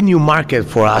complete new market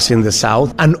for us in the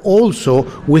south, and also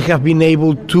we have been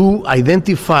able to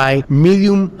identify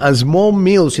medium and small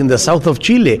mills in the south of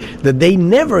Chile that they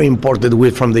never imported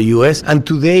wheat from the U.S., and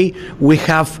today we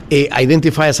have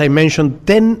identified, as I mentioned,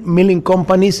 10 milling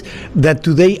companies that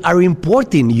today are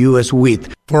importing U.S. wheat.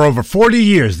 For over 40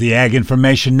 years, the Ag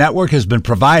Information Network has been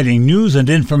providing news and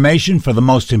information for the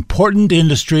most important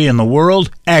industry in the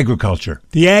world, agriculture.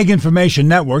 The Ag Information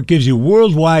Network gives you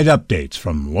worldwide updates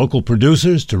from local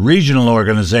producers to regional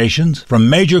organizations, from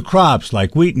major crops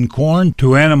like wheat and corn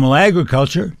to animal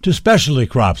agriculture to specialty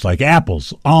crops like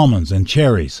apples, almonds, and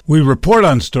cherries. We report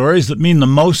on stories that mean the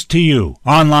most to you.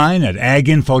 Online at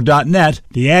aginfo.net,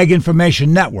 the Ag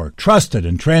Information Network, trusted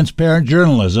and transparent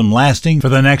journalism lasting for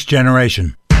the next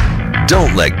generation.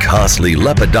 Don't let costly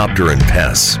Lepidopteran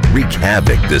pests wreak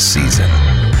havoc this season.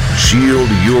 Shield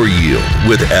your yield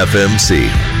with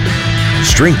FMC.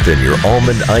 Strengthen your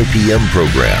almond IPM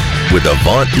program with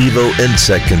Avant Evo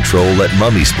Insect Control at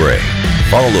Mummy Spray,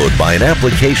 followed by an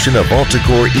application of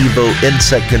Alticore Evo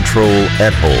Insect Control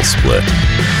at Hull Split.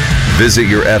 Visit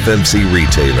your FMC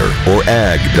retailer or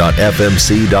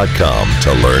ag.fmc.com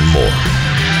to learn more.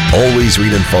 Always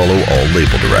read and follow all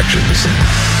label directions.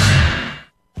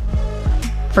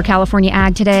 For California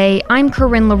Ag Today, I'm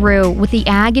Corinne LaRue with the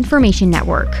Ag Information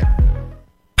Network.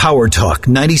 Power Talk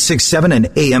 96.7 and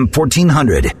AM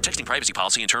 1400. Texting privacy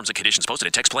policy and terms and conditions posted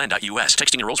at textplan.us.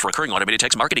 Texting enrolls for recurring automated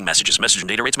text marketing messages. Message and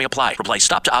data rates may apply. Reply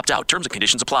stop to opt out. Terms and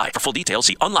conditions apply. For full details,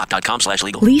 see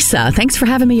unlock.com/legal. Lisa, thanks for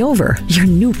having me over. Your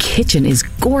new kitchen is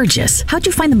gorgeous. How'd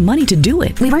you find the money to do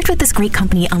it? We worked with this great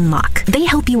company, Unlock. They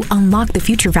help you unlock the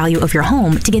future value of your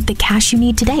home to get the cash you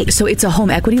need today. So it's a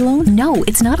home equity loan? No,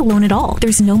 it's not a loan at all.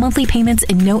 There's no monthly payments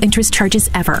and no interest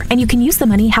charges ever. And you can use the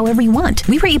money however you want.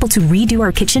 We were able to redo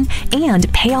our kitchen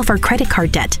and pay off our credit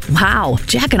card debt. Wow,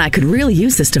 Jack and I could really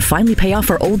use this to finally pay off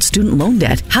our old student loan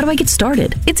debt. How do I get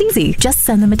started? It's easy. Just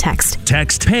send them a text.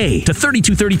 Text PAY to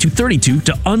 323232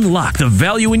 to unlock the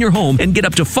value in your home and get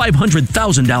up to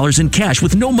 $500,000 in cash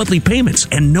with no monthly payments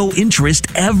and no interest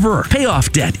ever. Pay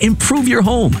off debt, improve your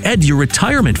home, add your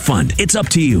retirement fund. It's up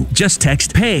to you. Just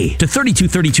text PAY to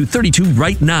 323232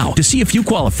 right now to see if you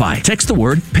qualify. Text the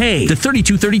word PAY to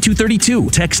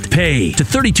 323232. Text PAY to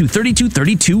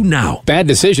 323232 now. Bad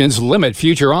decisions limit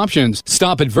future options.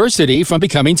 Stop adversity from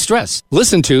becoming stress.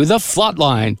 Listen to The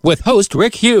Flatline with host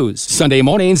Rick Hughes. Sunday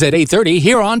mornings at 8:30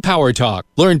 here on Power Talk.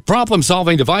 Learn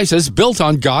problem-solving devices built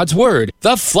on God's Word.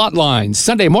 The Flatline,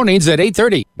 Sunday mornings at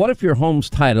 8:30. What if your home's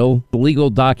title, the legal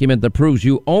document that proves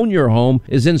you own your home,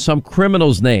 is in some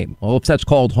criminal's name? Well, if that's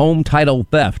called home title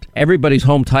theft. Everybody's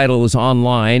home title is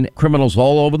online. Criminals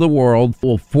all over the world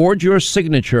will forge your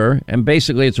signature, and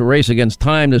basically it's a race against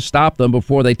time to stop them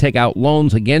before they take out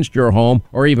loans against your home,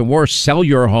 or even worse, sell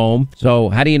your home. So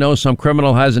how do you know some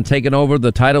criminal hasn't taken over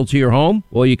the title to your home?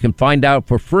 Well, you can find out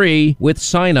for free with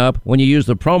sign up when you use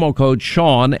the promo code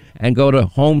Sean and go to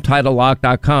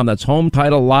HometitleLock.com. That's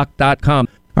HometitleLock.com.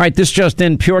 All right, this just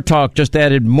in, Pure Talk just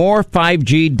added more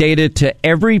 5G data to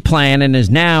every plan and is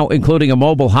now including a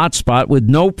mobile hotspot with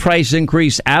no price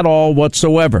increase at all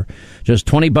whatsoever. Just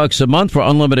 $20 a month for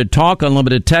unlimited talk,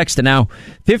 unlimited text, and now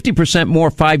 50% more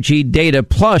 5G data,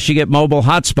 plus you get mobile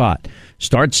hotspot.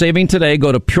 Start saving today.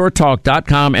 Go to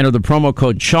puretalk.com, enter the promo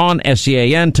code Sean,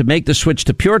 S-E-A-N, to make the switch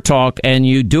to Pure Talk, and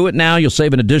you do it now, you'll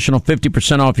save an additional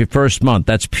 50% off your first month.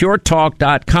 That's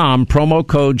puretalk.com, promo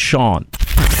code Sean.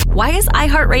 Why is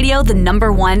iHeartRadio the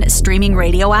 #1 streaming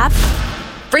radio app?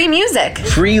 Free music.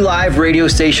 Free live radio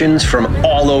stations from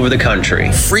all over the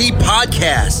country. Free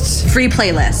podcasts. Free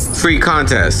playlists. Free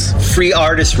contests. Free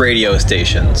artist radio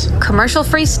stations.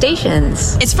 Commercial-free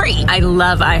stations. It's free. I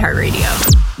love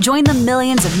iHeartRadio. Join the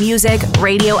millions of music,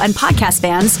 radio, and podcast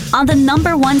fans on the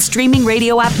 #1 streaming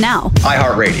radio app now.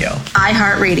 iHeartRadio.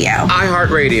 iHeartRadio.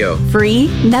 iHeartRadio. Free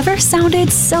never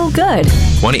sounded so good.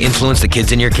 Want to influence the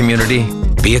kids in your community?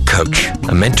 Be a coach,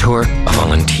 a mentor, a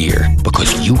volunteer,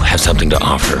 because you have something to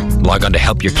offer. Log on to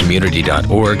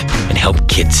helpyourcommunity.org and help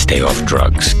kids stay off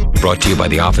drugs. Brought to you by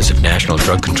the Office of National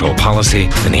Drug Control Policy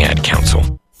and the Ad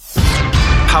Council.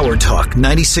 Power Talk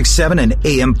 96.7 and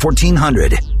AM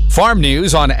 1400. Farm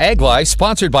News on Ag Life,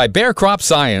 sponsored by Bear Crop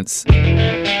Science.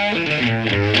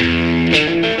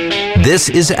 This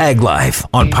is Ag Life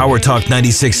on Power Talk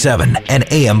 96.7 and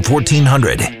AM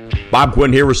 1400. Bob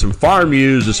Quinn here with some farm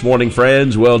news this morning,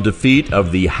 friends. Well, defeat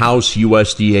of the House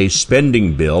USDA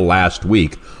spending bill last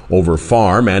week over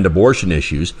farm and abortion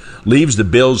issues leaves the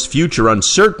bill's future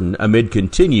uncertain amid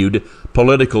continued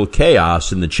political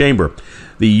chaos in the chamber.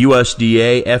 The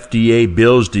USDA-FDA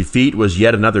bill's defeat was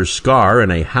yet another scar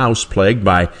in a House plagued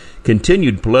by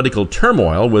continued political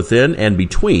turmoil within and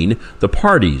between the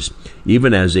parties,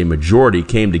 even as a majority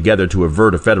came together to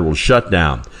avert a federal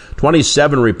shutdown.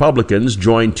 27 Republicans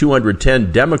joined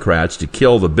 210 Democrats to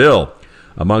kill the bill.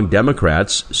 Among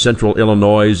Democrats, Central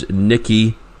Illinois'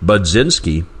 Nikki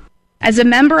Budzinski. As a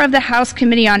member of the House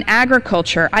Committee on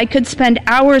Agriculture, I could spend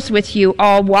hours with you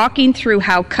all walking through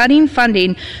how cutting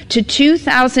funding to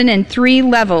 2003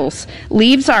 levels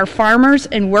leaves our farmers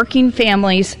and working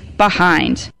families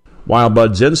behind. While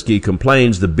Budzinski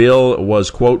complains the bill was,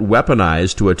 quote,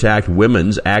 weaponized to attack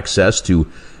women's access to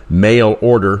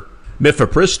mail-order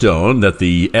mifepristone that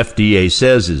the FDA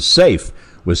says is safe,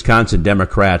 Wisconsin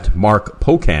Democrat Mark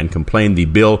Pocan complained the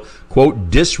bill, quote,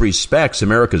 disrespects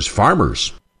America's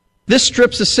farmers. This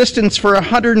strips assistance for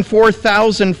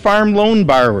 104,000 farm loan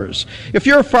borrowers. If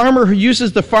you're a farmer who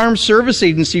uses the Farm Service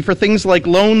Agency for things like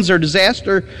loans or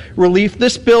disaster relief,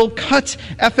 this bill cuts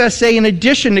FSA in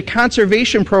addition to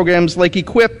conservation programs like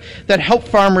EQIP that help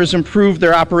farmers improve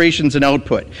their operations and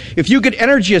output. If you get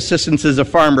energy assistance as a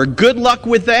farmer, good luck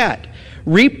with that.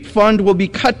 REAP fund will be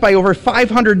cut by over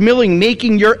 $500 million,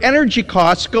 making your energy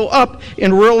costs go up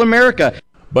in rural America.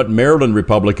 But Maryland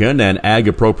Republican and Ag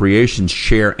Appropriations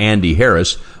Chair Andy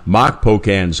Harris mocked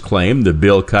Pocan's claim the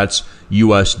bill cuts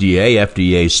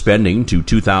USDA-FDA spending to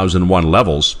 2001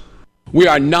 levels. We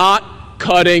are not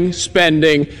cutting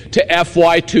spending to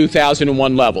FY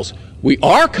 2001 levels. We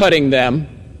are cutting them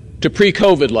to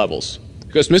pre-COVID levels.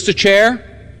 Because, Mr. Chair,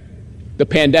 the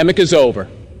pandemic is over.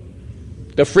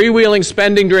 The freewheeling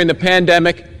spending during the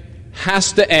pandemic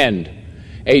has to end.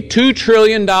 A $2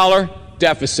 trillion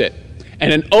deficit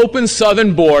and an open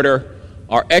southern border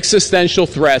are existential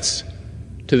threats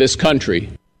to this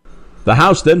country. The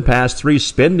House then passed 3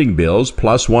 spending bills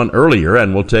plus one earlier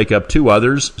and will take up 2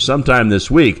 others sometime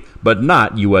this week, but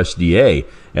not USDA,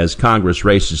 as Congress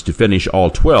races to finish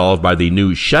all 12 by the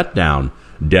new shutdown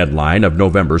deadline of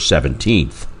November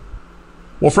 17th.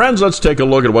 Well, friends, let's take a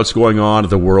look at what's going on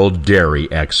at the World Dairy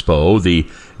Expo. The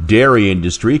dairy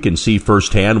industry can see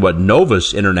firsthand what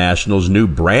Novus International's new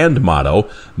brand motto,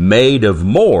 Made of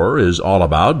More, is all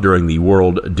about during the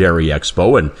World Dairy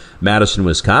Expo in Madison,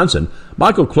 Wisconsin.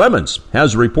 Michael Clements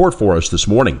has a report for us this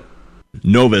morning.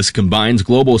 Novus combines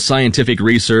global scientific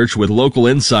research with local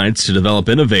insights to develop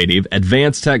innovative,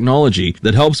 advanced technology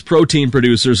that helps protein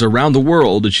producers around the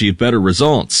world achieve better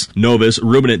results. Novus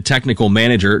ruminant technical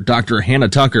manager Dr. Hannah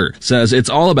Tucker says it's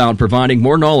all about providing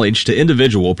more knowledge to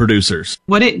individual producers.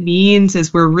 What it means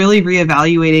is we're really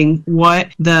reevaluating what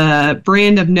the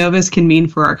brand of Novus can mean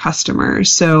for our customers.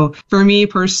 So for me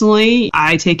personally,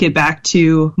 I take it back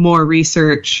to more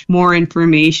research, more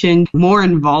information, more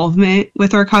involvement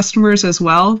with our customers as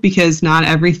well, because not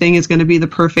everything is going to be the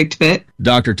perfect fit.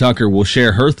 Dr. Tucker will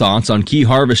share her thoughts on key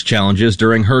harvest challenges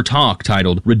during her talk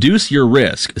titled Reduce Your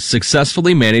Risk,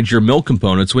 Successfully Manage Your Milk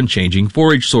Components When Changing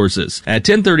Forage Sources at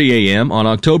 10:30 a.m. on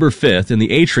October 5th in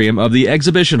the atrium of the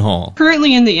exhibition hall.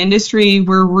 Currently in the industry,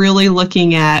 we're really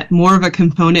looking at more of a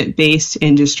component-based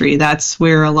industry. That's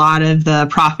where a lot of the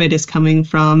profit is coming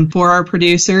from for our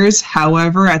producers.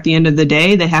 However, at the end of the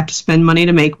day, they have to spend money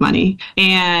to make money.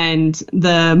 And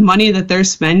the money that they're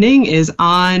spending is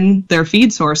on their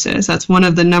feed sources. That's one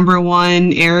of the number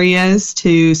one areas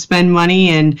to spend money,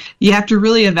 and you have to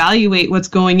really evaluate what's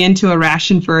going into a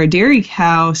ration for a dairy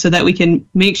cow so that we can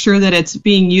make sure that it's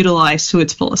being utilized to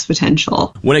its fullest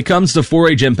potential. When it comes to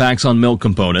forage impacts on milk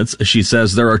components, she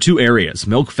says there are 2 areas,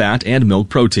 milk fat and milk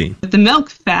protein. The milk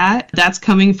fat, that's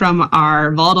coming from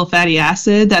our volatile fatty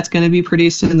acid that's going to be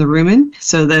produced in the rumen.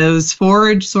 So those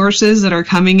forage sources that are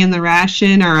coming in the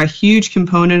ration are a huge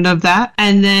component of that.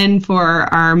 And then for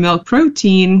our milk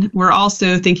protein, we're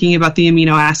also thinking about the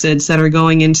amino acids that are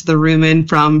going into the rumen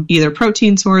from either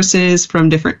protein sources, from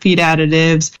different feed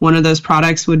additives. One of those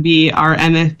products would be our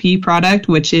MFP product,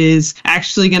 which is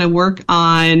actually going to work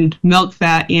on milk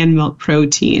fat and milk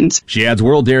proteins. She adds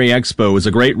World Dairy Expo is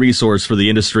a great resource for the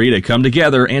industry to come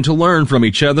together and to learn from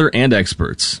each other and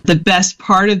experts. The best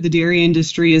part of the dairy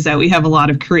industry is that we have a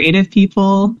lot of creative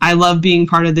people. I love being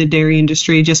part of the dairy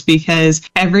industry just because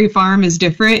every farm is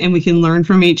different and we can learn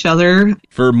from each other.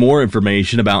 For more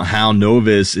information about how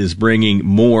Novus is bringing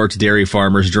more to dairy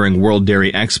farmers during World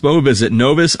Dairy Expo, visit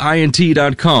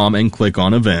novusint.com and click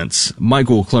on events.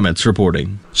 Michael Clements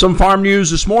reporting. Some farm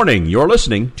news this morning. You're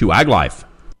listening to Ag Life.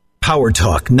 Power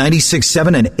Talk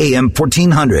 96.7 and AM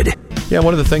 1400. Yeah,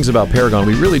 one of the things about Paragon,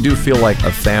 we really do feel like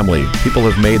a family. People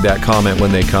have made that comment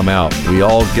when they come out. We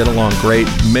all get along great.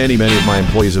 Many of my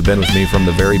employees have been with me from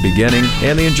the very beginning,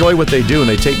 and they enjoy what they do, and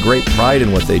they take great pride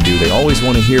in what they do. They always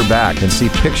want to hear back and see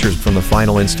pictures from the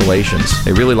final installations.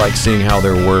 They really like seeing how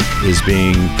their work is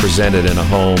being presented in a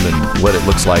home and what it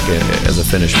looks like as a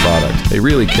finished product. They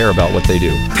really care about what they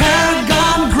do.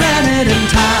 Paragon granite and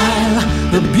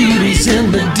tile, the beauty's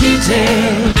in the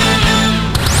detail.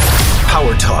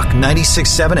 Power Talk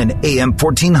 96.7 and AM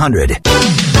 1400.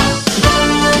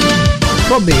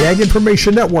 From the Ag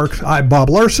Information Network, I'm Bob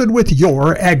Larson with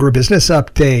your Agribusiness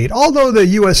Update. Although the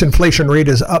U.S. inflation rate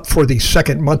is up for the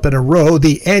second month in a row,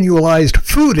 the annualized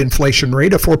food inflation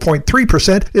rate of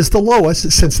 4.3% is the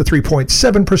lowest since the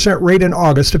 3.7% rate in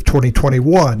August of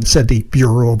 2021, said the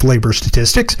Bureau of Labor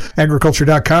Statistics.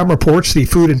 Agriculture.com reports the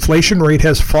food inflation rate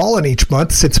has fallen each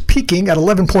month since peaking at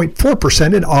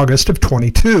 11.4% in August of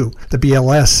 22. The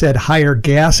BLS said higher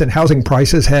gas and housing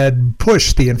prices had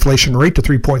pushed the inflation rate to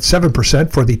 3.7%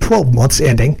 for the 12 months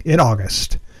ending in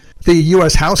August. The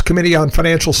U.S. House Committee on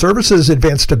Financial Services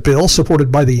advanced a bill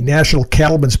supported by the National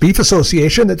Cattlemen's Beef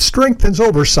Association that strengthens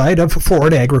oversight of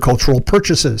foreign agricultural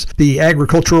purchases. The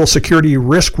Agricultural Security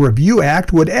Risk Review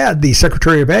Act would add the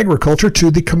Secretary of Agriculture to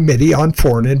the Committee on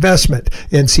Foreign Investment.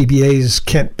 NCBA's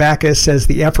Kent Backus says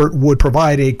the effort would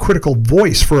provide a critical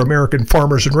voice for American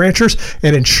farmers and ranchers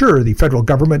and ensure the federal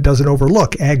government doesn't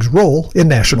overlook ag's role in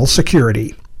national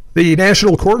security. The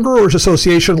National Corn Growers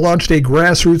Association launched a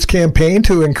grassroots campaign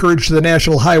to encourage the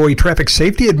National Highway Traffic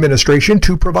Safety Administration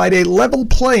to provide a level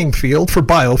playing field for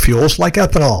biofuels like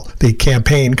ethanol. The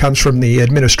campaign comes from the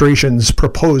administration's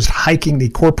proposed hiking the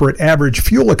corporate average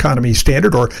fuel economy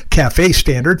standard, or CAFE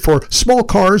standard, for small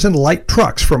cars and light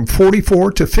trucks from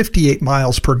 44 to 58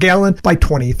 miles per gallon by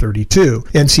 2032.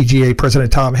 NCGA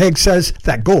President Tom Haig says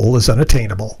that goal is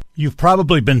unattainable. You've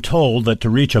probably been told that to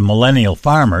reach a millennial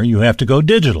farmer, you have to go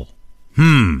digital.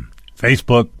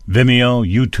 Facebook, Vimeo,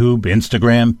 YouTube,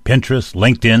 Instagram, Pinterest,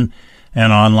 LinkedIn,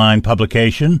 an online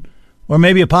publication, or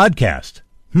maybe a podcast.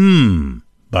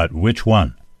 But which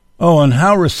one? Oh, and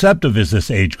how receptive is this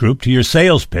age group to your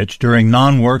sales pitch during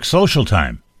non-work social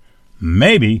time?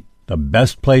 Maybe the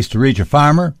best place to reach a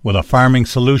farmer with a farming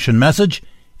solution message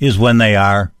is when they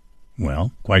are,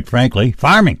 well, quite frankly,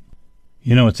 farming.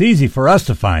 You know, it's easy for us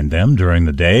to find them during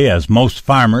the day, as most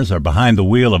farmers are behind the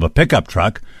wheel of a pickup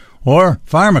truck or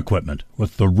farm equipment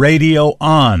with the radio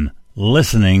on,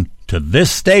 listening to this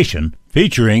station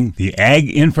featuring the Ag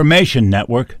Information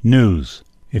Network News.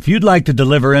 If you'd like to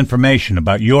deliver information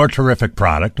about your terrific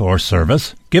product or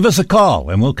service, give us a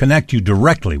call and we'll connect you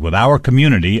directly with our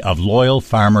community of loyal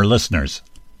farmer listeners.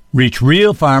 Reach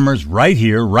real farmers right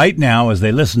here, right now, as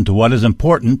they listen to what is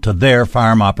important to their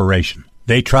farm operation.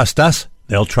 They trust us,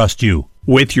 they'll trust you.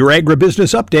 With your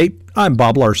Agribusiness Update, I'm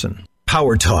Bob Larson.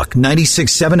 Power Talk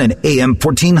 96.7 and AM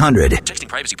 1400. Texting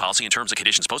privacy policy and terms and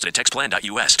conditions posted at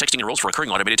textplan.us. Texting enrolls for recurring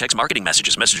automated text marketing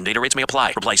messages. Message and data rates may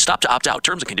apply. Reply stop to opt out.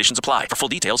 Terms and conditions apply. For full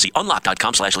details, see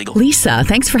unlock.com/legal. Lisa,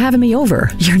 thanks for having me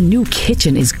over. Your new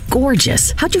kitchen is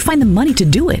gorgeous. How'd you find the money to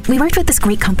do it? We worked with this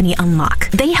great company,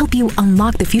 Unlock. They help you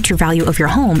unlock the future value of your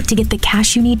home to get the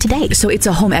cash you need today. So it's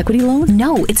a home equity loan?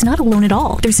 No, it's not a loan at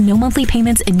all. There's no monthly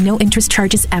payments and no interest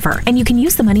charges ever. And you can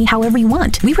use the money however you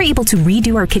want. We were able to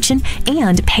redo our kitchen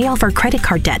and pay off our credit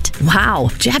card debt.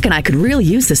 Wow, Jack and I could really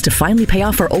use this to finally pay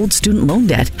off our old student loan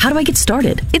debt. How do I get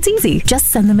started? It's easy. Just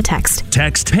send them a text.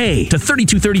 Text PAY to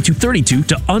 323232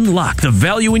 to unlock the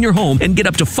value in your home and get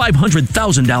up to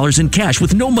 $500,000 in cash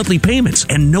with no monthly payments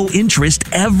and no interest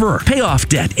ever. Pay off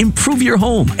debt, improve your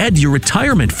home, add to your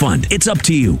retirement fund. It's up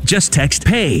to you. Just text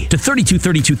PAY to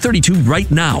 323232 right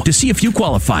now to see if you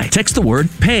qualify. Text the word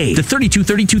PAY to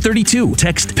 323232.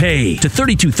 Text PAY to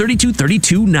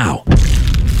 323232 now.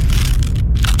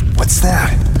 What's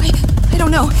that? I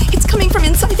don't know. It's coming from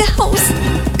inside the house.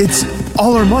 It's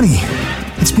all our money.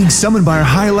 It's being summoned by our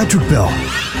high electric bill.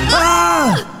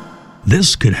 Ah!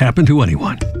 This could happen to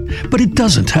anyone, but it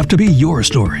doesn't have to be your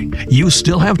story. You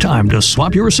still have time to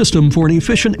swap your system for an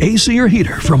efficient AC or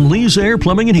heater from Lee's Air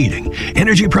Plumbing and Heating.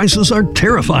 Energy prices are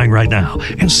terrifying right now,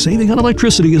 and saving on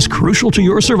electricity is crucial to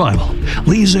your survival.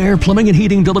 Lee's Air Plumbing and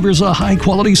Heating delivers a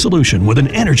high-quality solution with an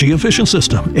energy-efficient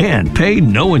system and pay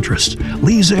no interest.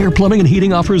 Lee's Air Plumbing and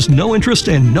Heating offers no interest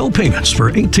and no payments for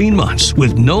 18 months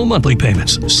with no monthly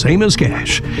payments, same as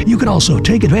cash. You can also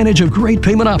take advantage of great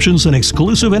payment options and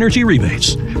exclusive energy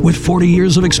rebates. With 40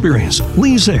 years of experience experience,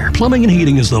 Lee's Air Plumbing and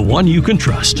Heating is the one you can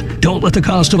trust. Don't let the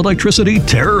cost of electricity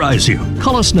terrorize you.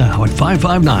 Call us now at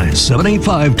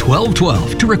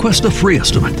 559-785-1212 to request a free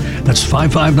estimate. That's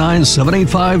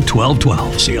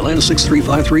 559-785-1212. CLN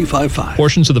 635355.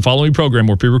 Portions of the following program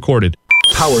were pre-recorded.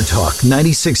 Power Talk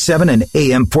 96.7 and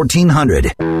AM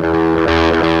 1400.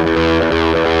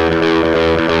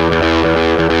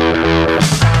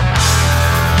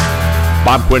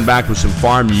 Bob Quinn back with some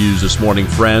farm news this morning,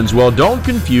 friends. Well, don't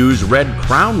confuse red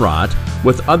crown rot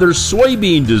with other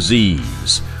soybean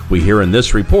disease. We hear in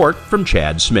this report from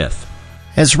Chad Smith.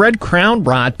 As red crown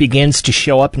rot begins to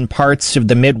show up in parts of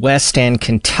the Midwest and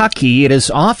Kentucky, it is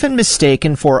often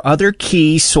mistaken for other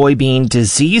key soybean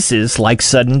diseases like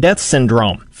sudden death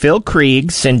syndrome. Phil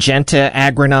Krieg, Syngenta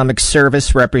Agronomic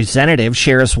Service representative,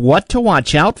 shares what to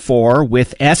watch out for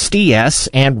with SDS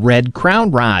and red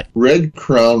crown rot. Red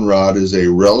crown rot is a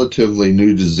relatively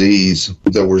new disease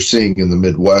that we're seeing in the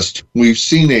Midwest. We've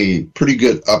seen a pretty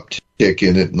good uptick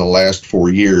in it in the last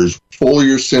 4 years.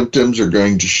 Foliar symptoms are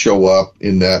going to show up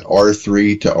in that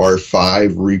R3 to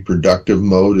R5 reproductive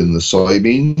mode in the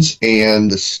soybeans, and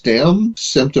the stem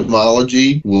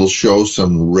symptomology will show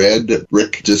some red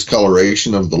brick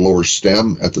discoloration of the lower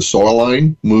stem at the soil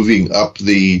line, moving up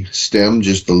the stem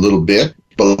just a little bit.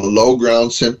 Below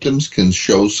ground symptoms can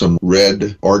show some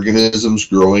red organisms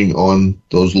growing on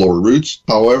those lower roots.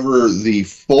 However, the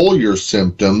foliar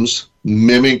symptoms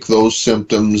mimic those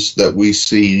symptoms that we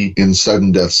see in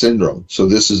sudden death syndrome. So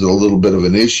this is a little bit of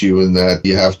an issue in that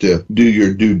you have to do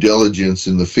your due diligence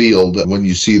in the field when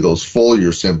you see those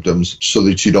foliar symptoms so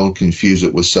that you don't confuse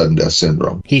it with sudden death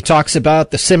syndrome. He talks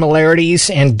about the similarities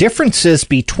and differences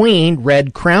between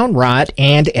red crown rot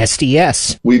and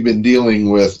SDS. We've been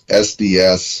dealing with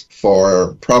SDS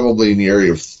for probably in the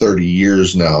area of 30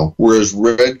 years now, whereas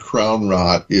red crown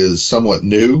rot is somewhat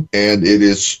new and it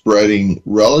is spreading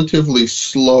relatively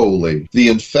slowly. The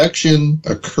infection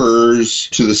occurs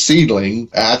to the seedling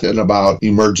at and about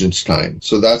emergence time.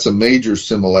 So that's a major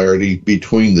similarity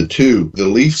between the two. The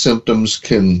leaf symptoms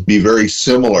can be very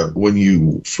similar when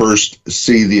you first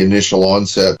see the initial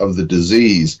onset of the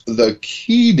disease. The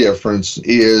key difference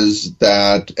is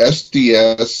that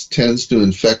SDS tends to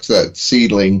infect that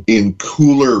seedling in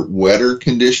cooler, wetter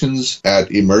conditions at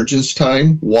emergence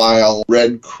time, while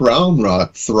red crown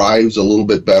rot thrives a little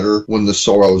bit better when the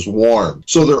soil is warm.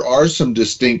 So there are some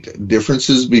distinct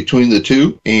differences between the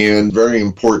two, and very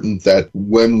important that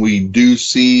when we do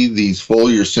see these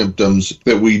foliar symptoms,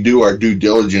 that we do our due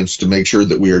diligence to make sure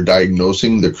that we are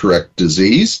diagnosing the correct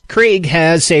disease. Krieg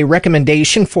has a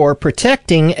recommendation for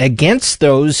protecting against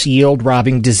those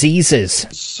yield-robbing diseases.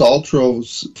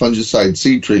 Saltro's fungicide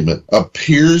seed treatment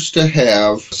appears to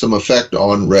have some effect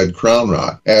on red crown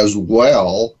rot as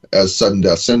well as sudden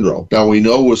death syndrome. Now we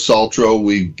know with Saltro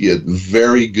we get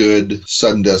very good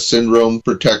sudden death syndrome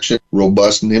protection,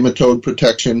 robust nematode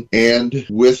protection, and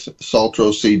with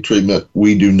Saltro seed treatment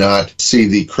we do not see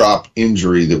the crop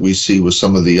injury that we see with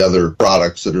some of the other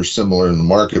products that are similar in the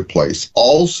marketplace.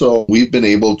 Also, we've been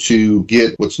able to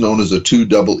get what's known as a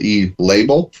 2EE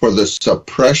label for the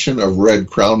suppression of red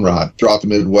crown rot throughout the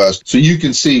Midwest. So you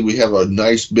can see we have a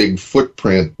nice big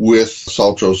footprint with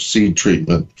Saltro seed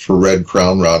treatment for red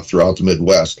crown rot throughout the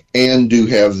Midwest, and do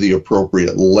have the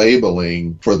appropriate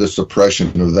labeling for the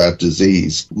suppression of that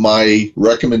disease. My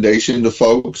recommendation to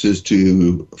folks is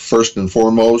to, first and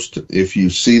foremost, if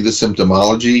you see the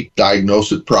symptomology,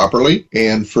 diagnose it properly,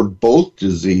 and for both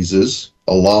diseases,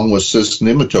 along with cyst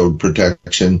nematode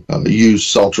protection, use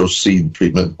Saltro seed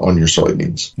treatment on your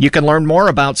soybeans. You can learn more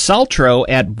about Saltro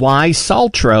at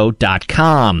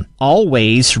ysaltro.com.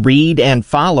 Always read and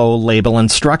follow label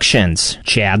instructions.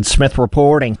 Chad Smith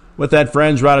reporting. With that,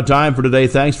 friends, we're out of time for today.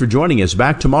 Thanks for joining us.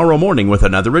 Back tomorrow morning with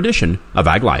another edition of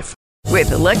Ag Life. With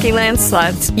the Lucky Land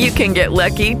Slots, you can get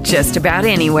lucky just about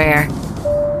anywhere.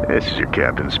 This is your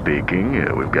captain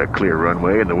speaking. We've got clear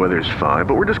runway and the weather's fine,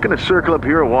 but we're just going to circle up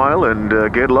here a while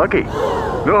and get lucky.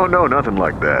 No, nothing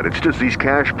like that. It's just these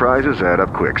cash prizes add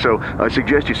up quick. So I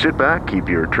suggest you sit back, keep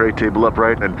your tray table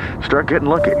upright, and start getting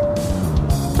lucky.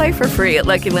 Play for free at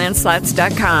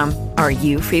LuckyLandSlots.com. Are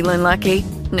you feeling lucky?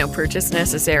 No purchase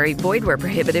necessary. Void where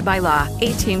prohibited by law.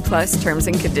 18+ terms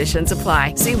and conditions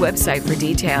apply. See website for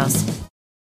details.